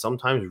that can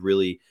sometimes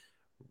really,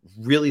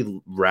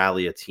 really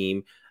rally a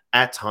team.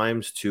 At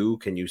times too,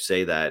 can you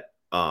say that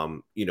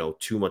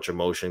too much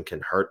emotion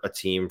can hurt a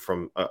team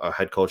from a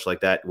head coach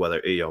like that,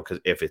 whether, because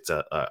if it's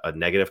a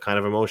negative kind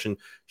of emotion,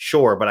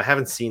 sure. But I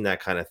haven't seen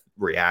that kind of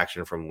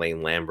reaction from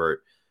Lane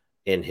Lambert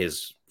in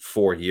his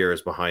 4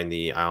 years behind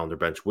the Islander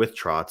bench with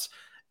Trotz.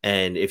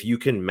 And if you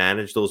can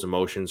manage those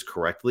emotions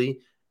correctly,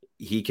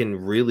 he can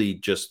really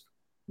just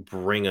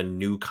bring a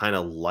new kind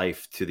of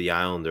life to the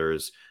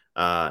Islanders.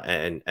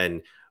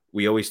 And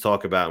we always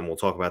talk about, and we'll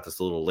talk about this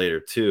a little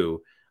later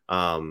too,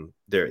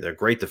 they're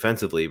great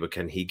defensively, but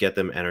can he get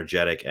them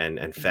energetic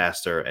and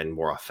faster and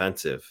more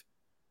offensive?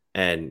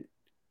 And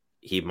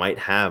he might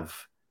have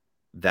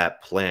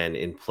that plan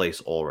in place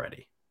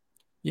already.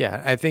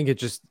 Yeah, I think it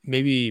just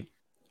maybe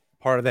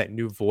part of that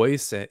new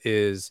voice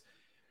is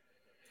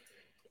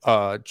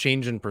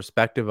change in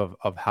perspective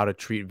of how to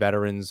treat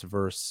veterans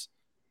versus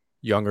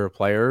younger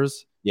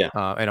players. Yeah.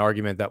 An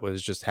argument that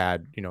was just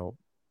had,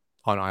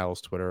 on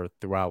Isles Twitter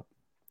throughout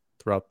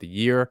the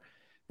year.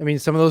 I mean,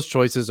 some of those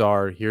choices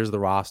are, here's the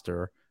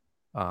roster,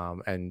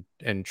 and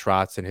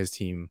Trotz and his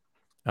team,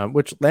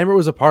 which Lambert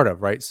was a part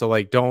of, right? So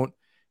like,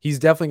 he's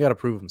definitely got to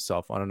prove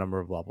himself on a number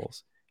of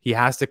levels. He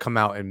has to come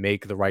out and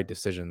make the right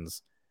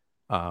decisions.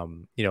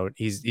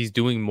 He's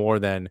doing more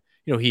than,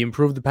 he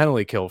improved the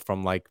penalty kill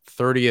from like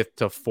 30th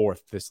to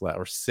 4th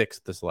or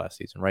 6th this last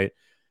season, right?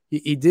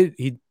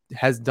 He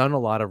has done a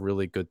lot of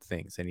really good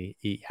things, and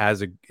he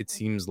has it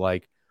seems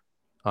like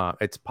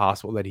it's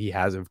possible that he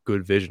has a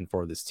good vision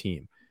for this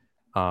team.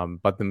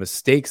 But the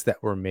mistakes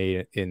that were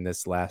made in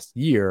this last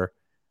year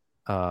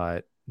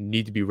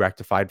need to be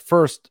rectified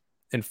first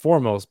and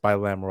foremost by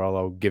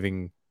Lamoriello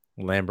giving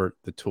Lambert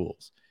the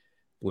tools.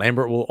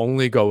 Lambert will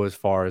only go as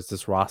far as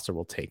this roster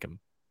will take him,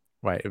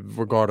 right?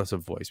 Regardless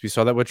of voice. We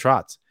saw that with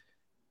Trotz.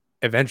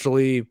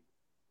 Eventually,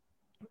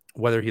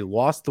 whether he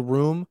lost the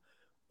room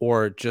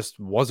or it just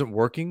wasn't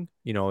working,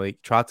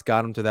 like Trotz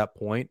got him to that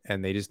point,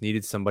 and they just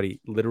needed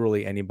somebody,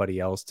 literally anybody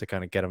else, to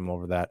kind of get him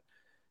over that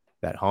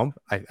hump.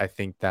 I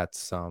think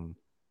that's fine,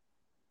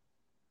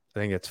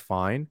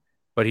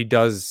 but he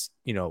does,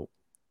 he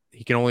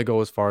can only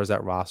go as far as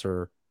that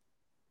roster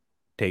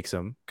takes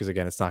him, because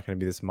again, it's not going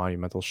to be this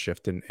monumental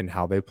shift in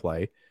how they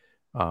play.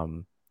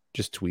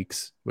 Just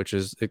tweaks, which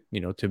is,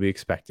 to be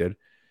expected.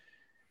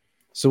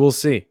 So we'll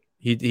see.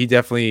 He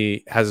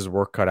definitely has his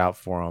work cut out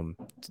for him.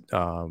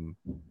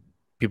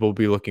 People will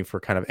be looking for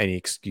kind of any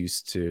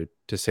excuse to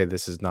say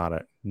this is not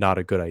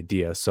a good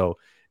idea. So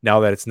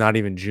now that it's not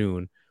even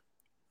June,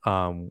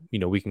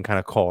 we can kind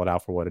of call it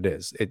out for what it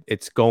is.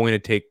 It's going to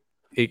take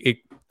it.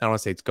 I don't want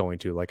to say it's going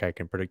to, like I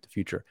can predict the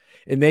future.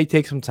 It may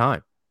take some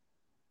time.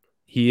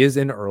 He is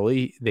in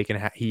early.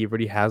 He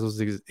already has those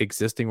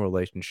existing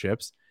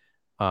relationships.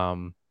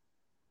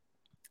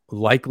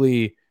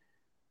 Likely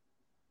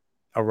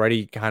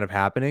already kind of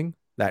happening,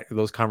 that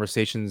those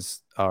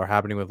conversations are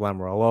happening with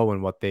Lamoriello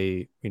and what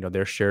they,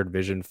 their shared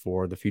vision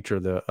for the future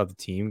of the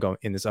team going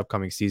in this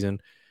upcoming season.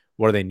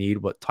 What do they need?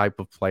 What type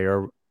of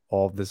player?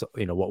 All of this,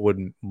 what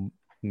would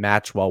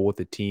match well with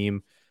the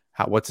team?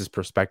 What's his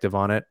perspective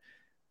on it?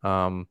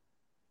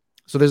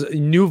 So there's a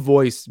new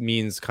voice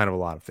means kind of a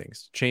lot of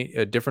things. Change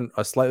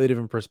a slightly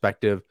different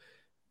perspective.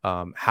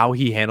 How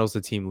he handles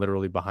the team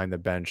literally behind the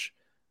bench.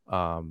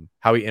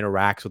 How he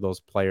interacts with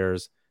those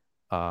players.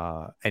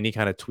 Any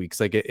kind of tweaks,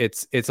 like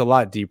it's a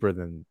lot deeper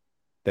than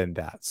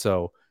that.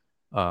 So,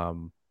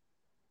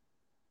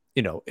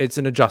 it's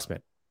an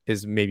adjustment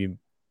is maybe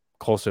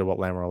closer to what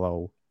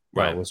Lamoriello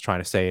was trying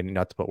to say, and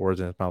not to put words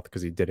in his mouth,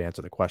 because he did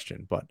answer the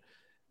question. But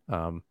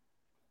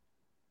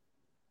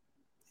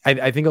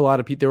I think a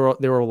lot of people,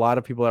 there were a lot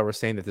of people that were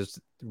saying that this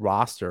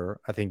roster,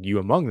 I think you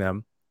among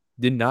them,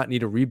 did not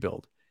need a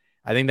rebuild.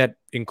 I think that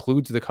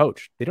includes the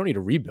coach. They don't need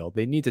a rebuild.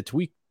 They need to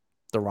tweak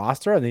the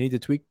roster, and they need to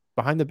tweak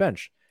behind the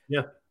bench.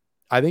 Yeah.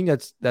 I think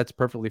that's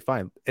perfectly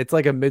fine. It's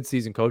like a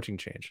mid-season coaching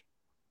change.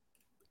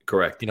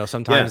 Correct.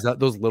 Sometimes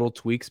those little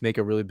tweaks make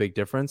a really big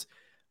difference.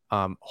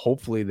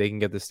 Hopefully they can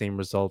get the same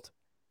result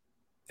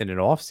in an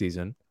off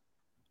season.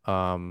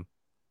 And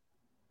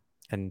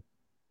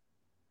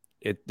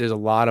there's a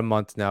lot of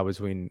months now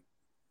between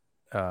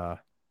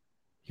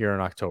here in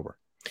October.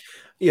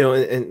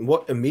 And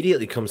what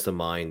immediately comes to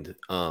mind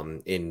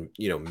in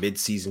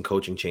mid-season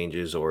coaching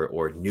changes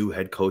or new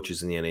head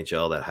coaches in the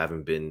NHL that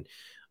haven't been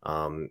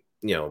in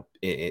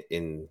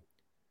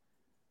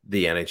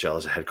the NHL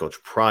as a head coach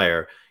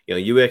prior,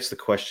 you asked the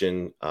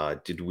question,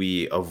 did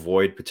we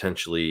avoid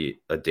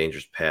potentially a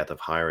dangerous path of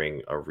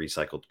hiring a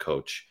recycled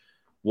coach?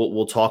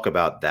 We'll talk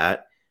about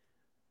that.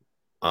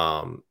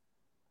 But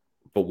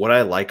what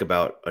I like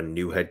about a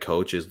new head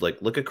coach is,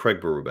 like, look at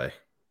Craig Berube.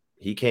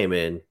 He came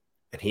in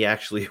and he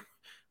actually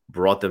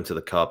brought them to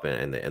the cup,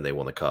 and they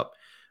won the cup.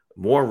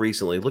 More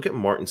recently, look at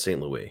Martin St.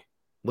 Louis.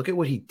 Look at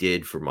what he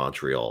did for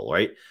Montreal,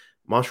 right?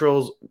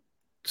 Montreal's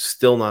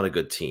still not a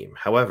good team.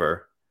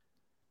 However,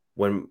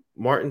 when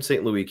Martin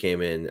St. Louis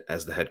came in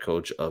as the head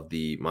coach of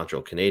the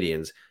Montreal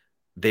Canadiens,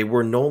 they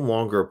were no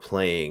longer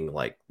playing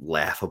like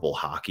laughable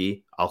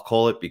hockey, I'll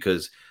call it,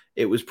 because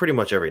it was pretty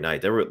much every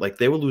night. They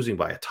were losing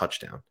by a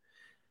touchdown.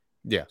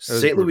 Yeah.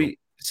 St.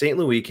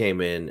 Louis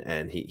came in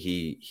and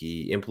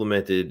he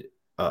implemented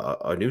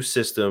a new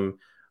system.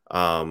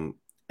 And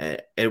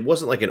it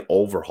wasn't like an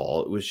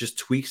overhaul. It was just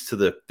tweaks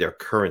to their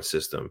current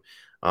system.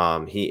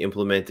 He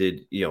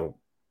implemented,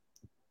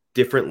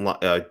 different.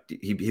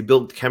 He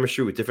built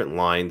chemistry with different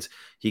lines.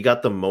 He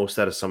got the most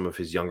out of some of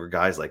his younger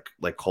guys,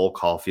 like Cole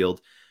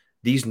Caulfield.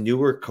 These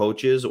newer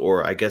coaches,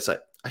 or I guess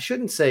I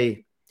shouldn't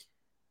say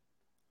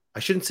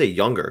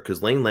younger,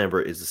 because Lane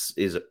Lambert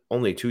is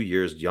only 2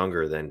 years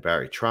younger than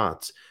Barry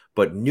Trotz.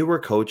 But newer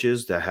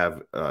coaches that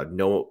have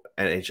no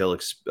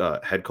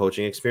NHL head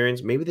coaching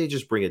experience, maybe they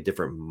just bring a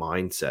different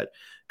mindset,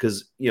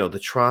 because the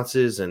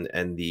Trotzes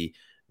and the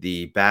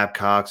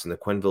Babcocks and the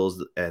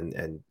Quenvilles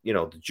and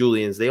the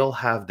Julians, they all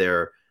have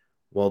their,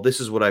 well, this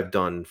is what I've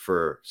done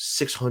for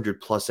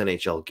 600 plus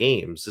NHL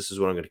games. This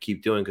is what I'm going to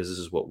keep doing because this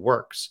is what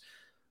works.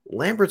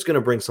 Lambert's going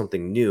to bring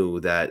something new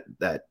that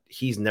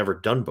he's never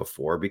done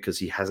before because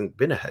he hasn't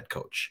been a head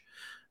coach.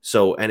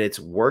 So, and it's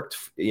worked,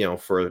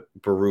 for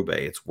Berube.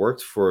 It's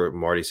worked for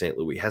Marty St.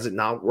 Louis. Has it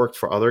not worked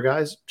for other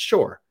guys?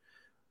 Sure.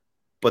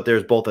 But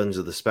there's both ends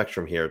of the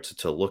spectrum here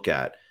to look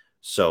at.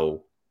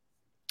 So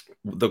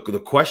the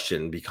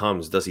question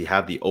becomes, does he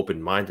have the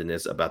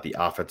open-mindedness about the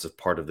offensive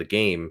part of the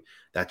game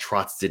that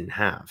Trotz didn't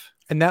have?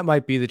 And that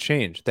might be the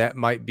change. That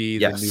might be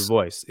the new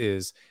voice,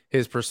 is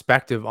his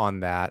perspective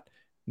on that,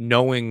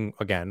 knowing,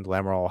 again,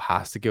 Lamoriello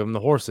has to give him the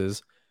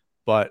horses,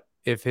 but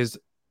if it's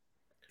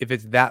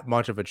that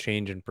much of a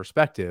change in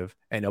perspective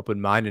and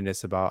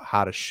open-mindedness about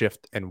how to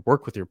shift and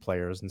work with your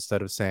players,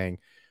 instead of saying,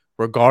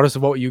 regardless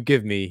of what you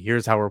give me,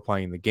 here's how we're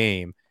playing the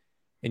game,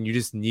 and you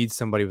just need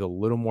somebody with a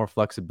little more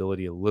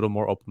flexibility, a little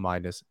more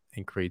open-mindedness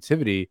and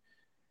creativity,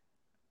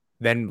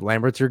 then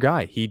Lambert's your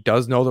guy. He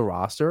does know the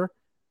roster.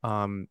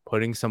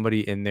 Putting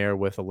somebody in there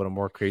with a little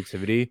more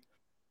creativity,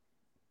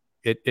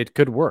 it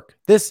could work.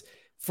 This,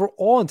 for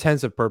all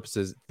intents and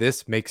purposes,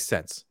 this makes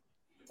sense.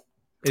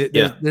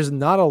 There's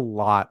not a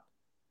lot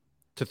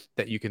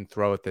that you can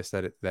throw at this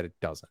that it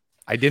doesn't.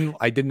 I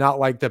did not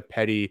like the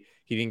petty,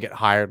 he didn't get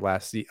hired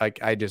last season. Like,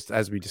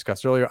 as we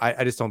discussed earlier,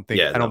 I just don't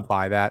think, I don't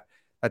buy that.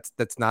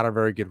 That's not a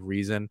very good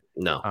reason.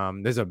 No.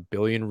 There's a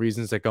billion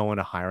reasons that go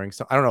into hiring.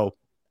 So I don't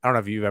know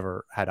if you've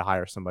ever had to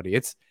hire somebody.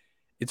 It's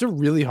a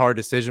really hard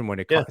decision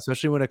when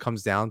especially when it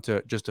comes down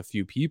to just a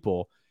few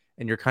people,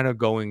 and you're kind of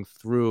going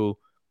through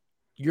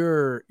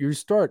you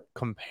start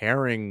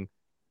comparing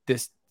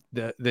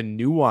the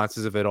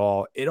nuances of it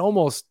all. You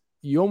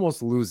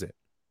almost lose it.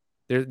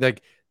 There's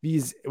like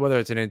these, whether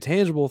it's an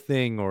intangible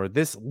thing or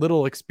this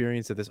little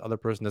experience that this other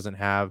person doesn't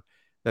have,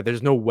 that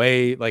there's no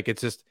way, like,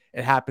 it's just,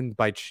 it happened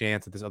by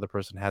chance that this other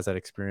person has that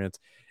experience.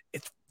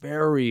 It's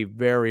very,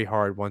 very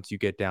hard once you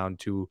get down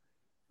to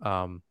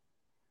the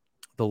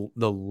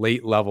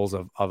late levels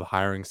of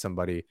hiring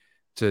somebody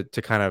to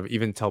kind of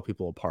even tell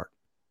people apart.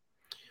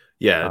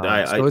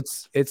 Yeah. So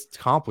it's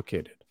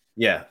complicated.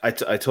 Yeah, I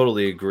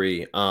totally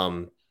agree.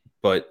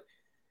 But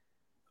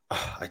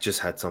I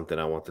just had something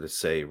I wanted to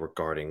say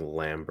regarding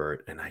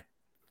Lambert, and I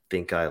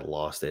think I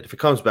lost it. If it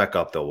comes back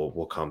up, though,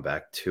 we'll come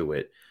back to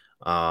it.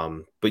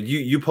 But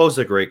you posed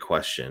a great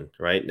question,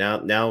 right?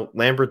 Now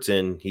Lambert's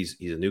in. He's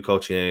a new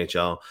coach in the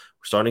NHL.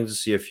 We're starting to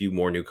see a few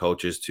more new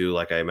coaches too.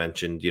 Like I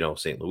mentioned,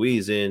 St.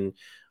 Louis in,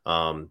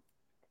 and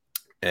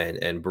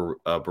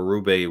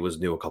Berube was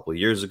new a couple of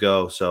years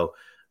ago. So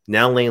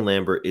now Lane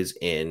Lambert is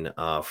in,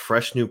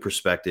 fresh new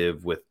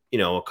perspective with,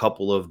 a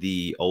couple of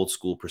the old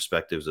school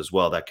perspectives as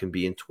well that can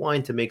be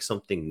entwined to make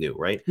something new,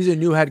 right? He's a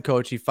new head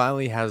coach. He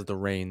finally has the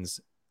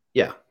reins.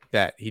 Yeah.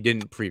 That he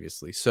didn't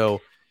previously.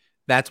 So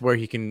that's where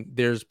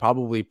there's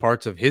probably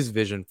parts of his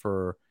vision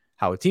for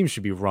how a team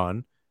should be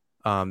run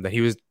that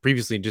he was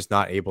previously just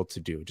not able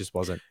to do. Just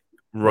wasn't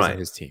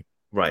his team.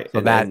 Right.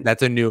 So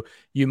that's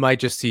you might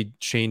just see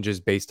changes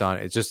based on,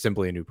 it's just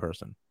simply a new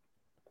person.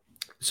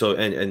 So,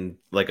 and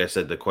like I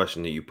said, the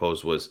question that you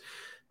posed was,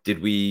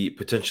 did we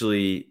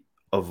potentially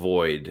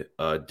avoid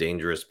a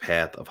dangerous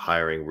path of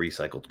hiring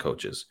recycled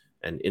coaches?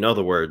 And in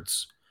other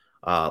words,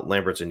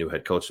 Lambert's a new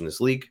head coach in this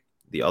league.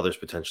 The others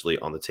potentially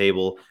on the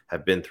table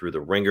have been through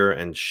the ringer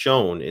and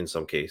shown in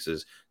some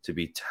cases to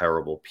be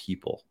terrible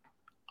people,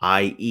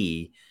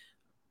 i.e.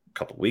 a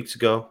couple weeks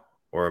ago,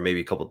 or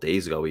maybe a couple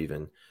days ago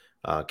even,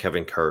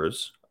 Kevin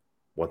Kurz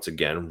once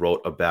again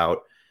wrote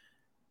about,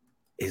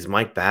 is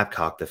Mike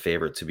Babcock the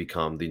favorite to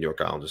become the New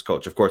York Islanders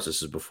coach? Of course,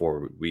 this is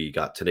before we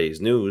got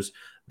today's news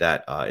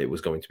that it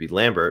was going to be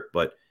Lambert,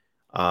 but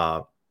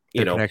the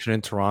connection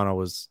in Toronto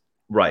was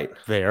right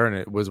there, and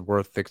it was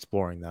worth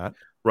exploring that.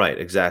 Right,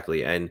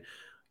 exactly. And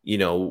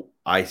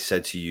I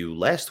said to you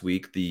last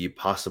week, the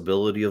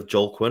possibility of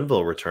Joel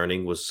Quenneville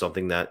returning was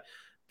something that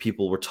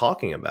people were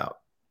talking about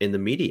in the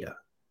media.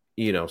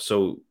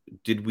 So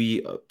did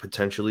we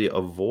potentially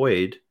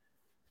avoid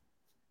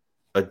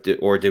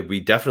or did we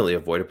definitely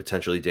avoid a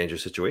potentially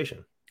dangerous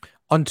situation?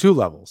 On two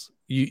levels.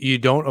 You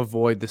don't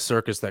avoid the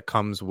circus that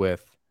comes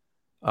with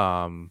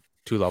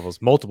two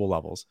levels, multiple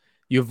levels.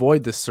 You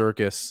avoid the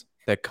circus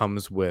that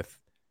comes with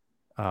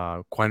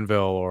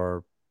Quenneville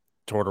or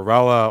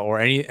Tortorella or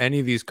any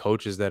of these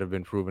coaches that have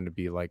been proven to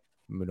be like,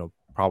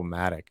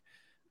 problematic,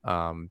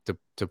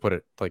 to put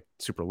it like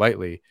super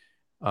lightly,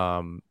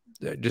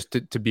 just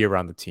to be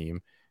around the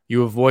team.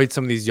 You avoid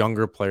some of these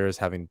younger players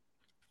having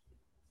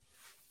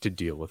to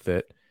deal with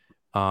it.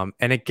 And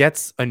it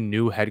gets a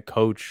new head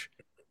coach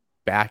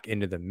back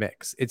into the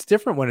mix. It's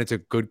different when it's a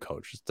good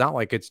coach. It's not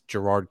like it's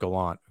Gerard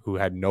Gallant, who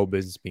had no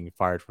business being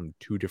fired from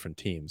two different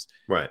teams.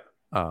 Right.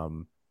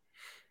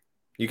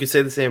 You could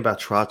say the same about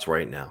Trotz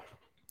right now.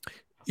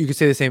 You could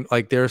say the same.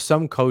 Like, there are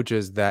some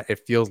coaches that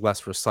it feels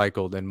less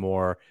recycled and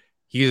more,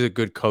 he's a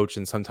good coach,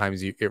 and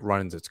sometimes it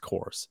runs its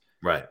course.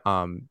 Right.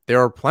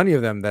 There are plenty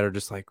of them that are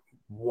just like,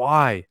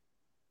 why?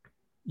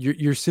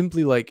 You're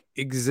simply like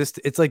exist.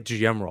 It's like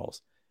GM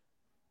roles.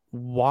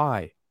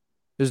 Why?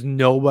 There's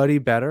nobody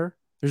better.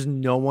 There's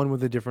no one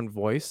with a different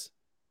voice.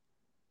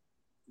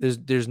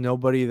 There's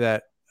nobody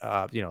that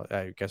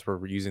I guess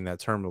we're using that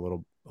term a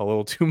little a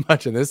little too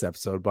much in this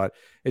episode, but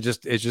it's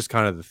just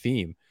kind of the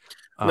theme.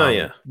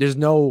 There's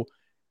no,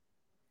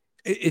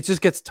 it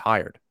just gets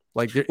tired.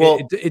 Like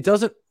it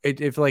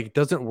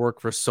doesn't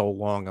work for so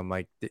long. I'm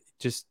like,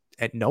 just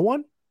at no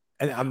one,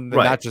 and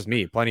not just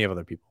me, plenty of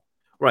other people.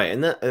 Right,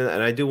 and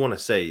I do want to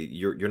say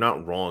you're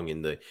not wrong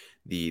in the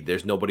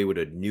there's nobody with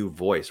a new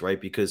voice,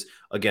 right? Because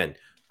again,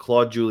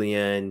 Claude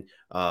Julien,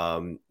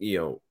 Joel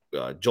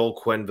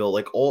Quenneville,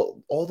 like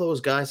all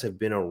those guys have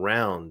been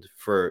around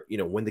for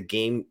when the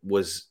game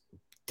was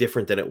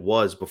different than it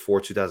was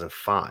before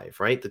 2005,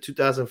 right? The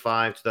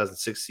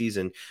 2005-2006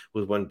 season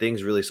was when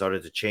things really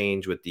started to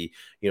change with the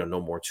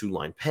no more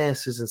two-line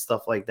passes and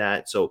stuff like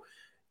that. So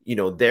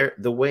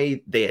the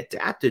way they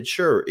adapted,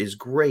 sure, is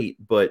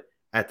great, but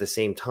at the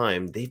same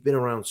time, they've been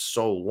around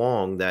so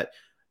long that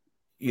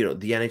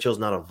the NHL is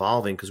not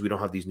evolving because we don't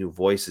have these new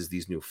voices,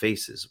 these new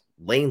faces.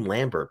 Lane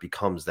Lambert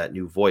becomes that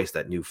new voice,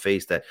 that new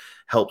face that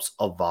helps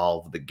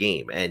evolve the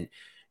game. And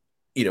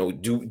do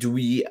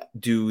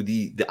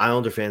the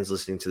Islander fans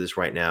listening to this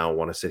right now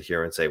want to sit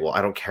here and say, well,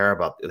 I don't care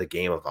about the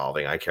game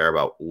evolving, I care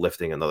about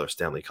lifting another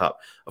Stanley Cup?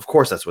 Of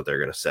course, that's what they're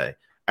going to say.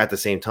 At the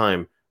same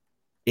time,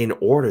 in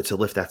order to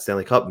lift that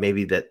Stanley Cup,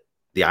 maybe that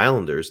the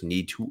Islanders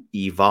need to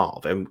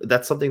evolve. And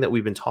that's something that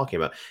we've been talking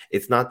about.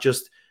 It's not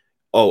just,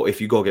 oh, if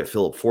you go get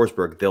Philip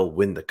Forsberg, they'll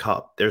win the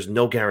cup. There's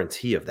no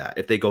guarantee of that.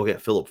 If they go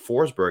get Philip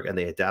Forsberg and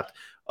they adapt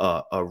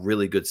a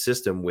really good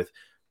system with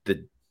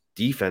the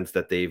defense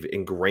that they've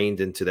ingrained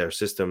into their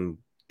system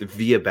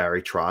via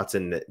Barry Trotz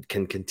and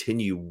can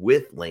continue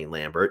with Lane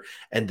Lambert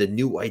and the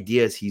new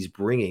ideas he's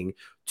bringing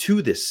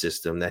to this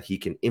system that he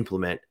can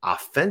implement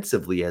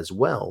offensively as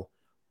well,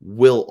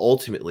 will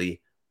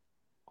ultimately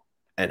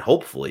and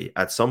hopefully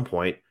at some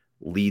point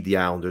lead the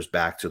Islanders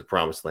back to the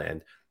promised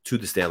land, to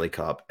the Stanley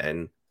Cup,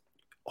 and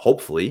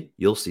hopefully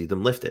you'll see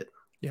them lift it.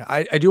 Yeah,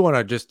 I do want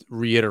to just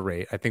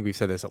reiterate, I think we've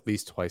said this at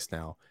least twice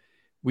now.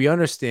 We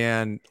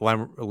understand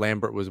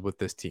Lambert was with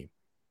this team.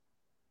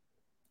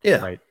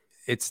 Yeah. Right.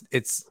 It's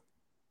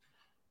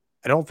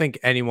I don't think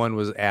anyone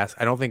was asked.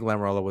 I don't think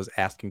Lamoriello was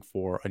asking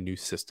for a new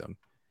system.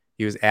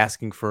 He was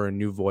asking for a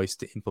new voice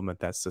to implement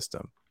that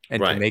system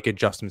and to make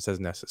adjustments as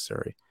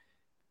necessary.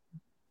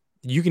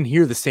 You can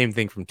hear the same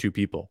thing from two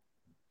people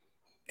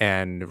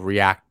and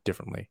react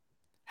differently.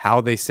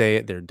 How they say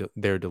it,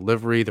 their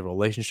delivery, the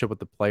relationship with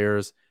the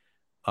players,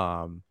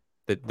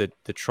 the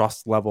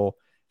trust level,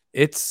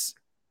 it's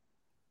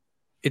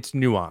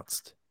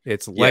nuanced,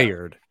 it's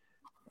layered.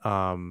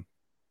 So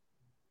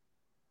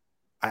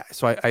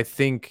I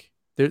think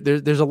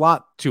there's a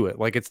lot to it.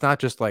 Like, it's not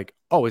just like,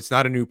 oh, it's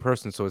not a new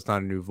person, so it's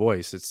not a new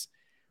voice. It's,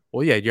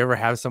 well, yeah, do you ever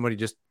have somebody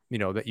just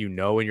that in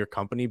your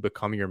company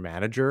become your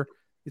manager?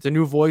 It's a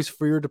new voice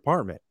for your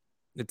department.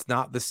 It's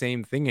not the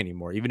same thing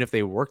anymore. Even if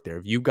they work there,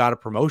 if you got a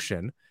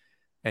promotion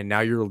and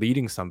now you're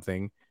leading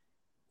something,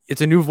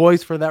 it's a new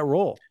voice for that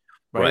role.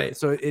 Right.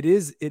 So it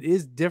is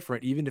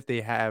different, even if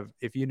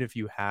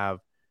you have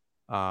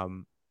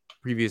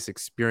previous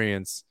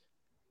experience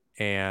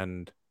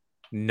and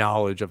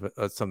knowledge of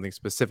something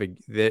specific,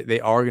 they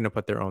are going to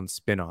put their own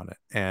spin on it.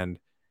 And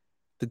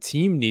the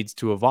team needs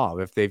to evolve.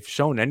 If they've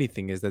shown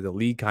anything, is that the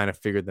league kind of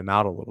figured them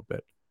out a little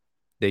bit.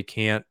 They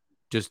can't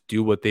just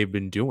do what they've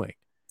been doing.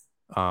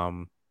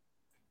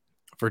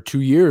 For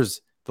 2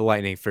 years, the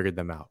Lightning figured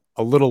them out.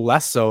 A little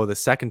less so the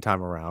second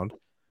time around,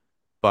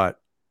 but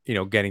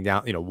getting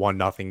down,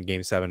 1-0,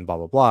 game 7, blah,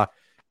 blah, blah.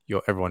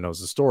 Everyone knows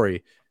the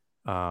story.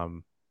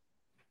 So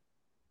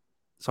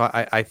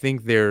I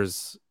think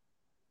there's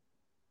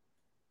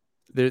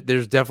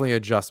definitely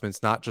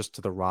adjustments, not just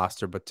to the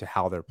roster, but to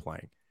how they're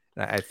playing.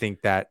 And I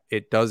think that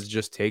it does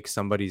just take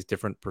somebody's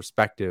different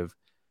perspective,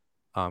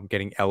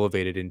 getting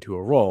elevated into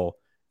a role,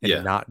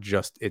 and not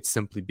just it's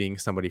simply being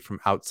somebody from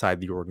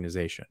outside the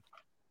organization.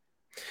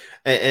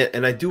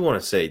 And I do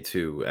want to say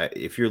too,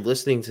 if you're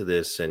listening to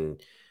this and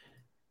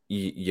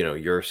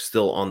you're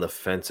still on the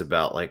fence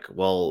about like,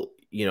 well,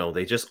 all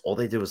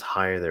they did was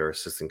hire their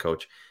assistant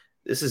coach.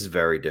 This is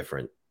very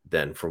different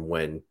than from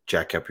when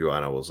Jack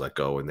Capuano was let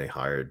go and they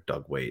hired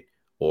Doug Weight,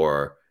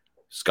 or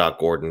Scott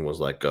Gordon was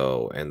let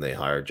go and they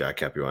hired Jack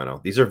Capuano.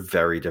 These are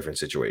very different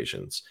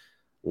situations.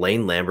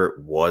 Lane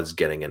Lambert was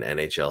getting an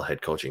NHL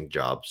head coaching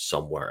job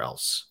somewhere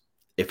else.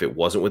 If it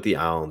wasn't with the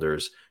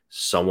Islanders,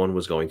 someone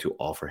was going to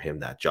offer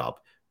him that job.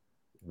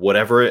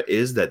 Whatever it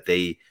is that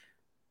they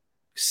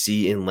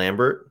see in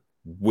Lambert,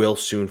 we'll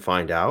soon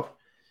find out.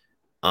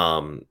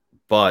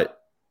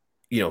 But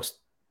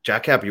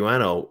Jack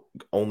Capuano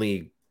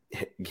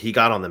he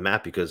got on the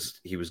map because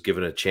he was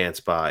given a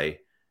chance by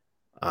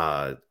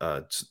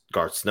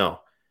Garth Snow.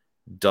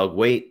 Doug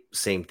Weight,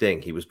 same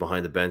thing. He was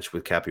behind the bench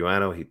with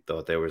Capuano. He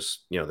thought there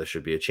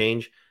should be a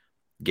change.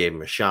 Gave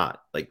him a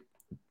shot. Like,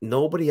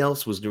 nobody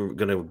else was going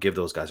to give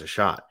those guys a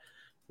shot.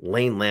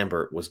 Lane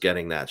Lambert was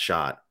getting that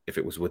shot if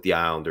it was with the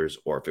Islanders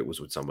or if it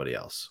was with somebody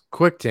else.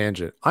 Quick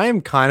tangent. I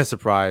am kind of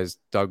surprised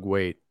Doug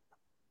Weight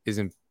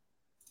isn't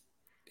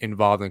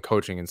involved in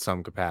coaching in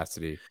some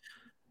capacity.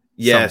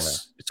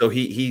 Yes. Somewhere. So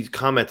he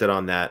commented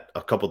on that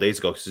a couple days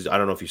ago, because I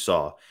don't know if you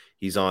saw.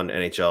 He's on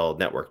NHL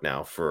Network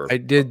now for I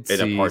did in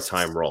see a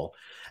part-time role.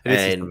 I did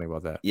see something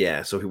about that.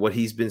 Yeah, so what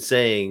he's been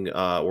saying,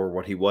 or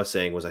what he was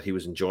saying, was that he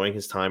was enjoying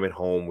his time at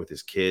home with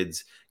his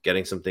kids,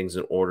 getting some things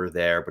in order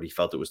there, but he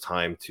felt it was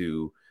time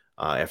to,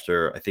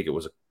 after I think it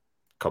was a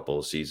couple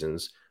of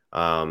seasons,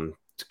 to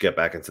get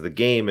back into the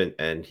game,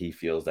 and he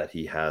feels that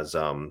he has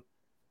a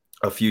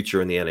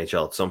future in the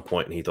NHL at some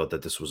point, and he thought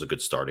that this was a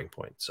good starting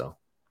point. So,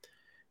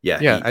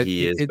 yeah,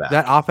 he is back.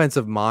 That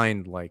offensive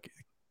mind, like,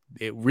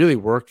 it really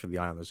worked for the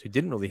Islanders, who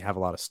didn't really have a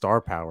lot of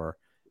star power.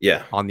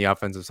 Yeah, on the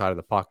offensive side of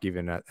the puck,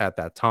 even at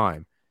that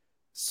time.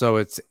 So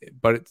it's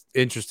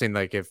interesting,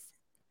 like, if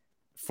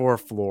for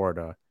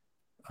Florida,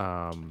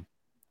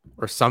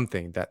 or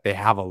something, that they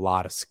have a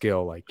lot of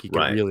skill, like he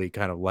could really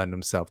kind of lend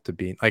himself to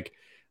being like,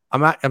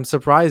 I'm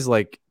surprised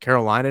like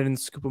Carolina didn't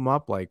scoop him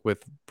up, like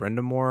with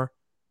Brind'Amour,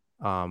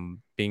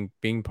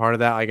 being part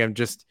of that. Like,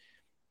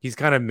 he's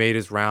kind of made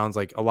his rounds.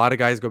 Like, a lot of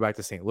guys go back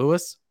to St.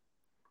 Louis.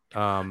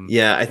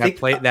 I think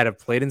that have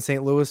played in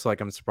St. Louis. So, like,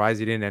 I'm surprised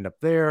he didn't end up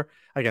there.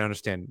 I can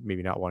understand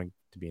maybe not wanting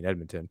to be in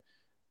Edmonton.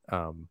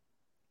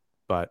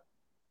 But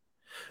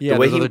yeah,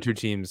 those other two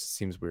teams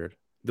seems weird.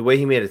 The way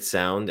he made it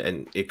sound,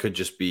 and it could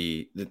just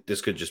be,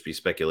 this could just be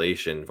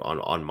speculation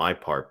on my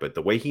part, but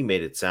the way he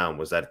made it sound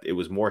was that it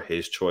was more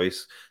his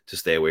choice to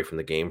stay away from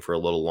the game for a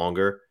little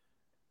longer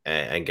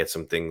and get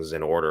some things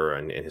in order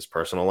in his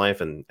personal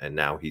life, and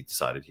now he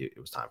decided it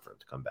was time for him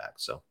to come back.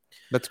 So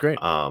that's great.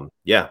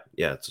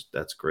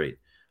 That's great.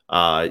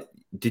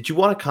 Did you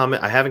want to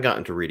comment? I haven't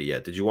gotten to read it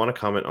yet. Did you want to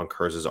comment on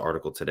Kurz's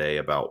article today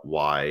about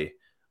why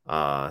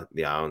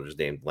the Islanders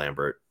named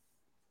Lambert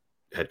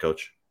head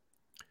coach?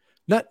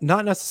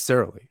 Not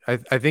necessarily. I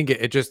think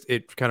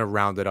it kind of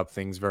rounded up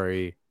things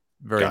very,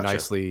 very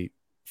nicely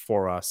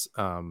for us.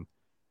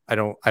 I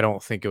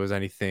don't think it was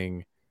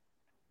anything.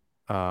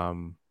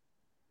 It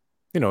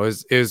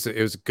was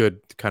a good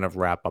kind of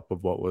wrap up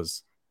of what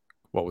was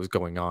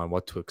going on,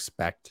 what to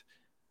expect.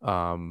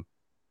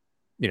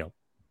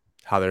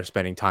 How they're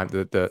spending time,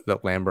 the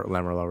Lambert and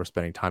Lamoriello were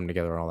spending time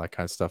together and all that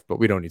kind of stuff. But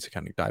we don't need to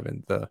kind of dive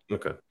into.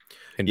 Okay.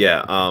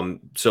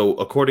 So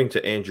according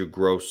to Andrew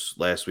Gross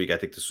last week, I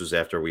think this was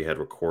after we had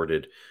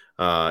recorded,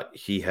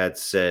 he had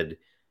said,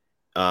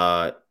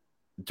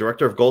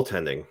 director of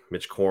goaltending,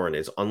 Mitch Korn,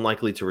 is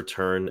unlikely to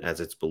return,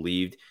 as it's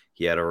believed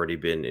he had already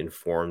been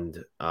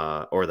informed,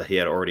 or that he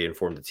had already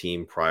informed the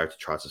team prior to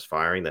Trotz's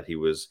firing that he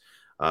was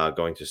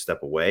going to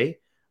step away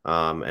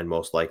and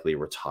most likely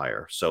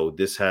retire. So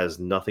this has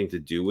nothing to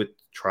do with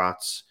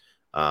Trotz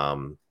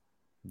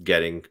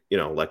getting,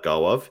 let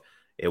go of.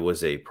 It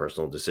was a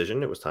personal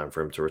decision. It was time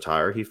for him to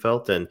retire, he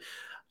felt. And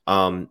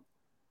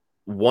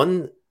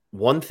one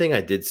thing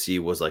I did see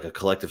was like a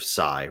collective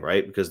sigh,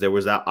 right? Because there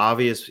was that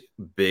obvious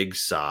big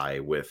sigh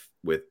with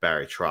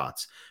Barry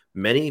Trotz.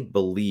 Many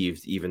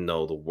believed, even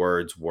though the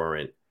words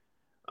weren't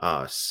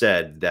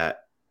said,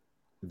 that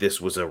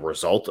this was a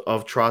result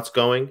of Trotz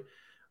going.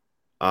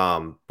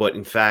 But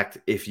in fact,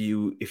 if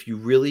you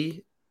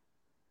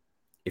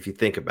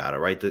think about it,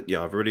 right, that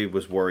everybody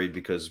was worried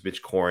because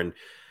Mitch Korn,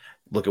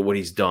 look at what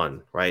he's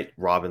done, right?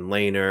 Robin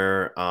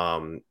Lehner,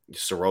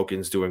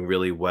 Sorokin's doing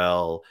really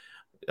well.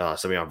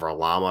 Semyon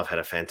Varlamov had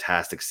a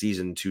fantastic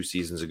season 2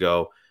 seasons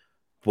ago.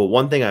 But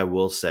one thing I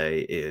will say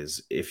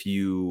is, if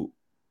you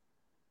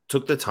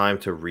took the time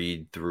to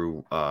read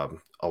through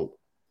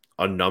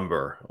a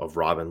number of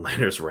Robin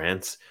Lehner's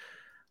rants,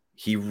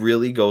 he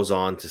really goes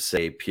on to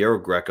say Piero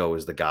Greco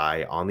is the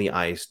guy on the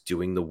ice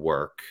doing the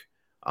work,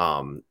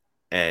 and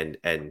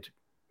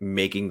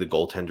making the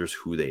goaltenders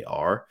who they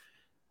are.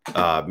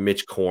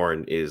 Mitch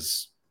Korn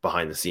is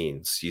behind the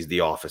scenes. He's the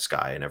office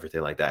guy and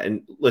everything like that.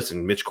 And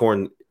listen, Mitch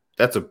Korn,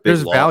 that's a big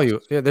there's value.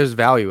 Yeah, there's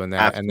value in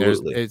that.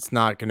 Absolutely. And it's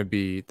not going to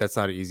be, that's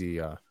not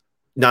easy.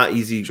 Not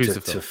easy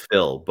to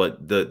fill.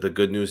 But the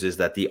good news is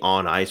that the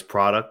on ice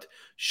product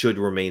should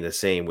remain the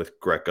same with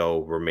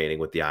Greco remaining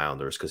with the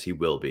Islanders, because he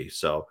will be.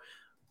 So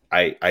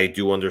I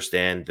do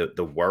understand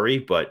the worry,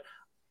 but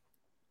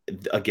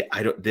again,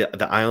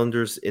 the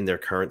Islanders in their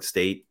current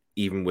state,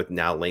 even with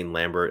now Lane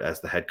Lambert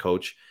as the head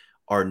coach,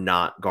 are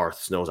not Garth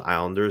Snow's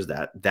Islanders.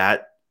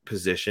 That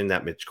position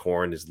that Mitch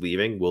Korn is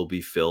leaving will be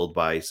filled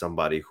by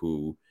somebody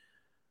who,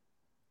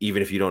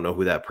 even if you don't know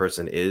who that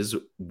person is,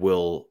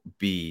 will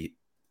be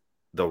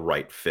the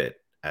right fit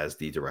as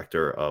the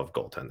director of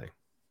goaltending.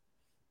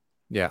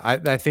 Yeah,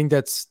 I think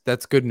that's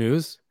good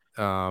news.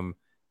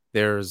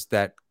 There's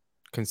that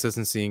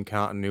consistency and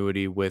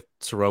continuity with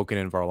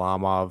Sorokin and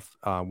Varlamov,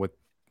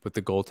 with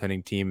the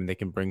goaltending team, and they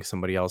can bring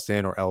somebody else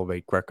in or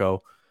elevate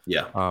Greco.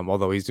 Yeah.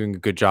 Although he's doing a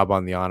good job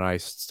on the on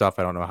ice stuff,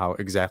 I don't know how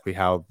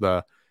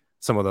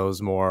some of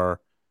those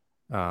more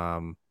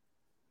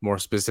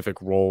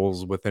specific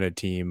roles within a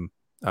team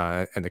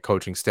and the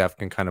coaching staff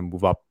can kind of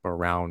move up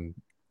around,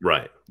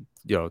 right?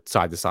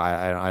 Side to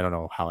side. I don't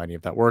know how any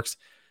of that works.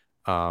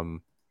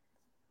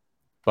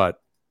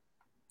 But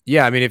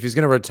yeah, I mean, if he's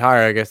going to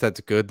retire, I guess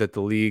that's good that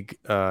the league,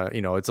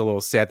 it's a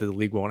little sad that the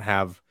league won't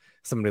have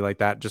somebody like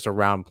that just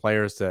around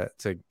players to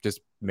just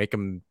make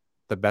them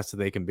the best that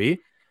they can be.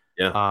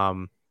 Yeah.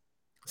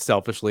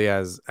 selfishly,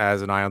 as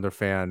an Islander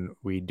fan,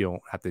 we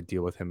don't have to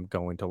deal with him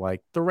going to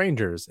like the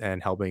Rangers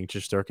and helping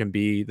Shesterkin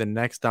be the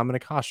next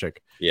Dominik Hasek.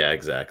 Yeah,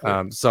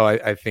 exactly. So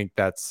I think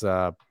that's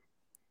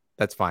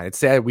fine. It's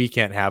sad we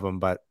can't have him,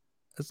 but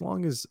as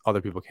long as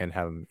other people can't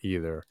have him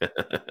either,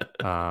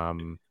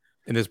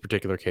 in this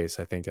particular case,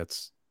 I think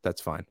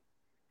that's fine.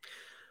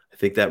 I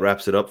think that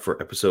wraps it up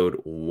for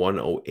episode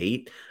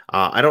 108.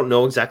 I don't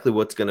know exactly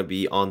what's going to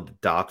be on the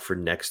dock for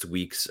next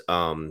week's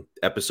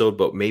episode,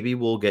 but maybe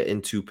we'll get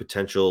into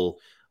potential,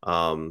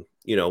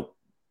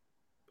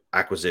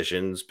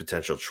 acquisitions,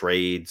 potential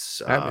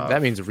trades.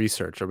 That means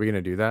research. Are we going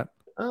to do that?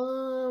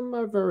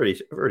 I've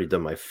already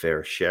done my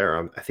fair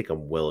share. I think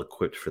I'm well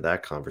equipped for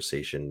that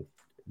conversation,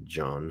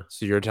 John.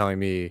 So you're telling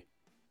me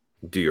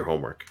do your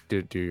homework.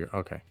 Do your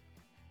okay.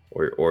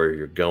 Or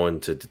you're going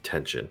to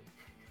detention.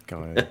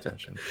 Going to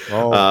detention.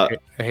 Oh, I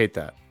hate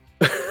that.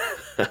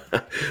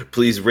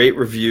 Please rate,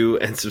 review,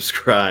 and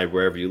subscribe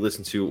wherever you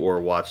listen to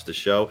or watch the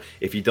show.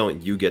 If you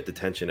don't, you get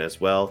detention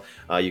as well.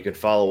 You can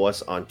follow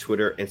us on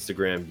Twitter,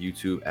 Instagram,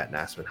 YouTube at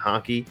Nassman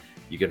Hockey.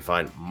 You can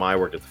find my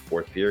work at the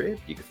Fourth Period.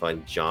 You can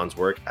find John's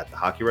work at the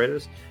Hockey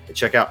Writers. And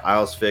check out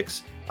Isles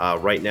Fix.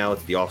 Right now,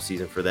 it's the off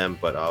season for them,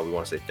 but we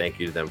want to say thank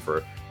you to them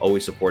for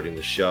always supporting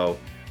the show.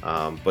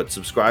 But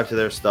subscribe to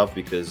their stuff,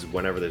 because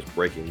whenever there's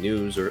breaking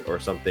news or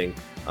something,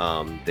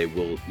 they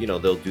will,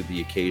 they'll do the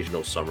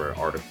occasional summer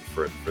article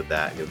for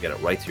that, and you'll get it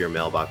right to your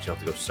mailbox. You don't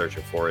have to go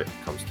searching for it.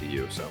 It comes to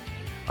you. So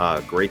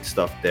great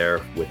stuff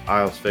there with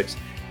Isles Fix.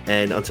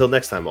 And until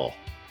next time, all,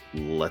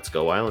 let's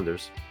go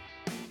Islanders.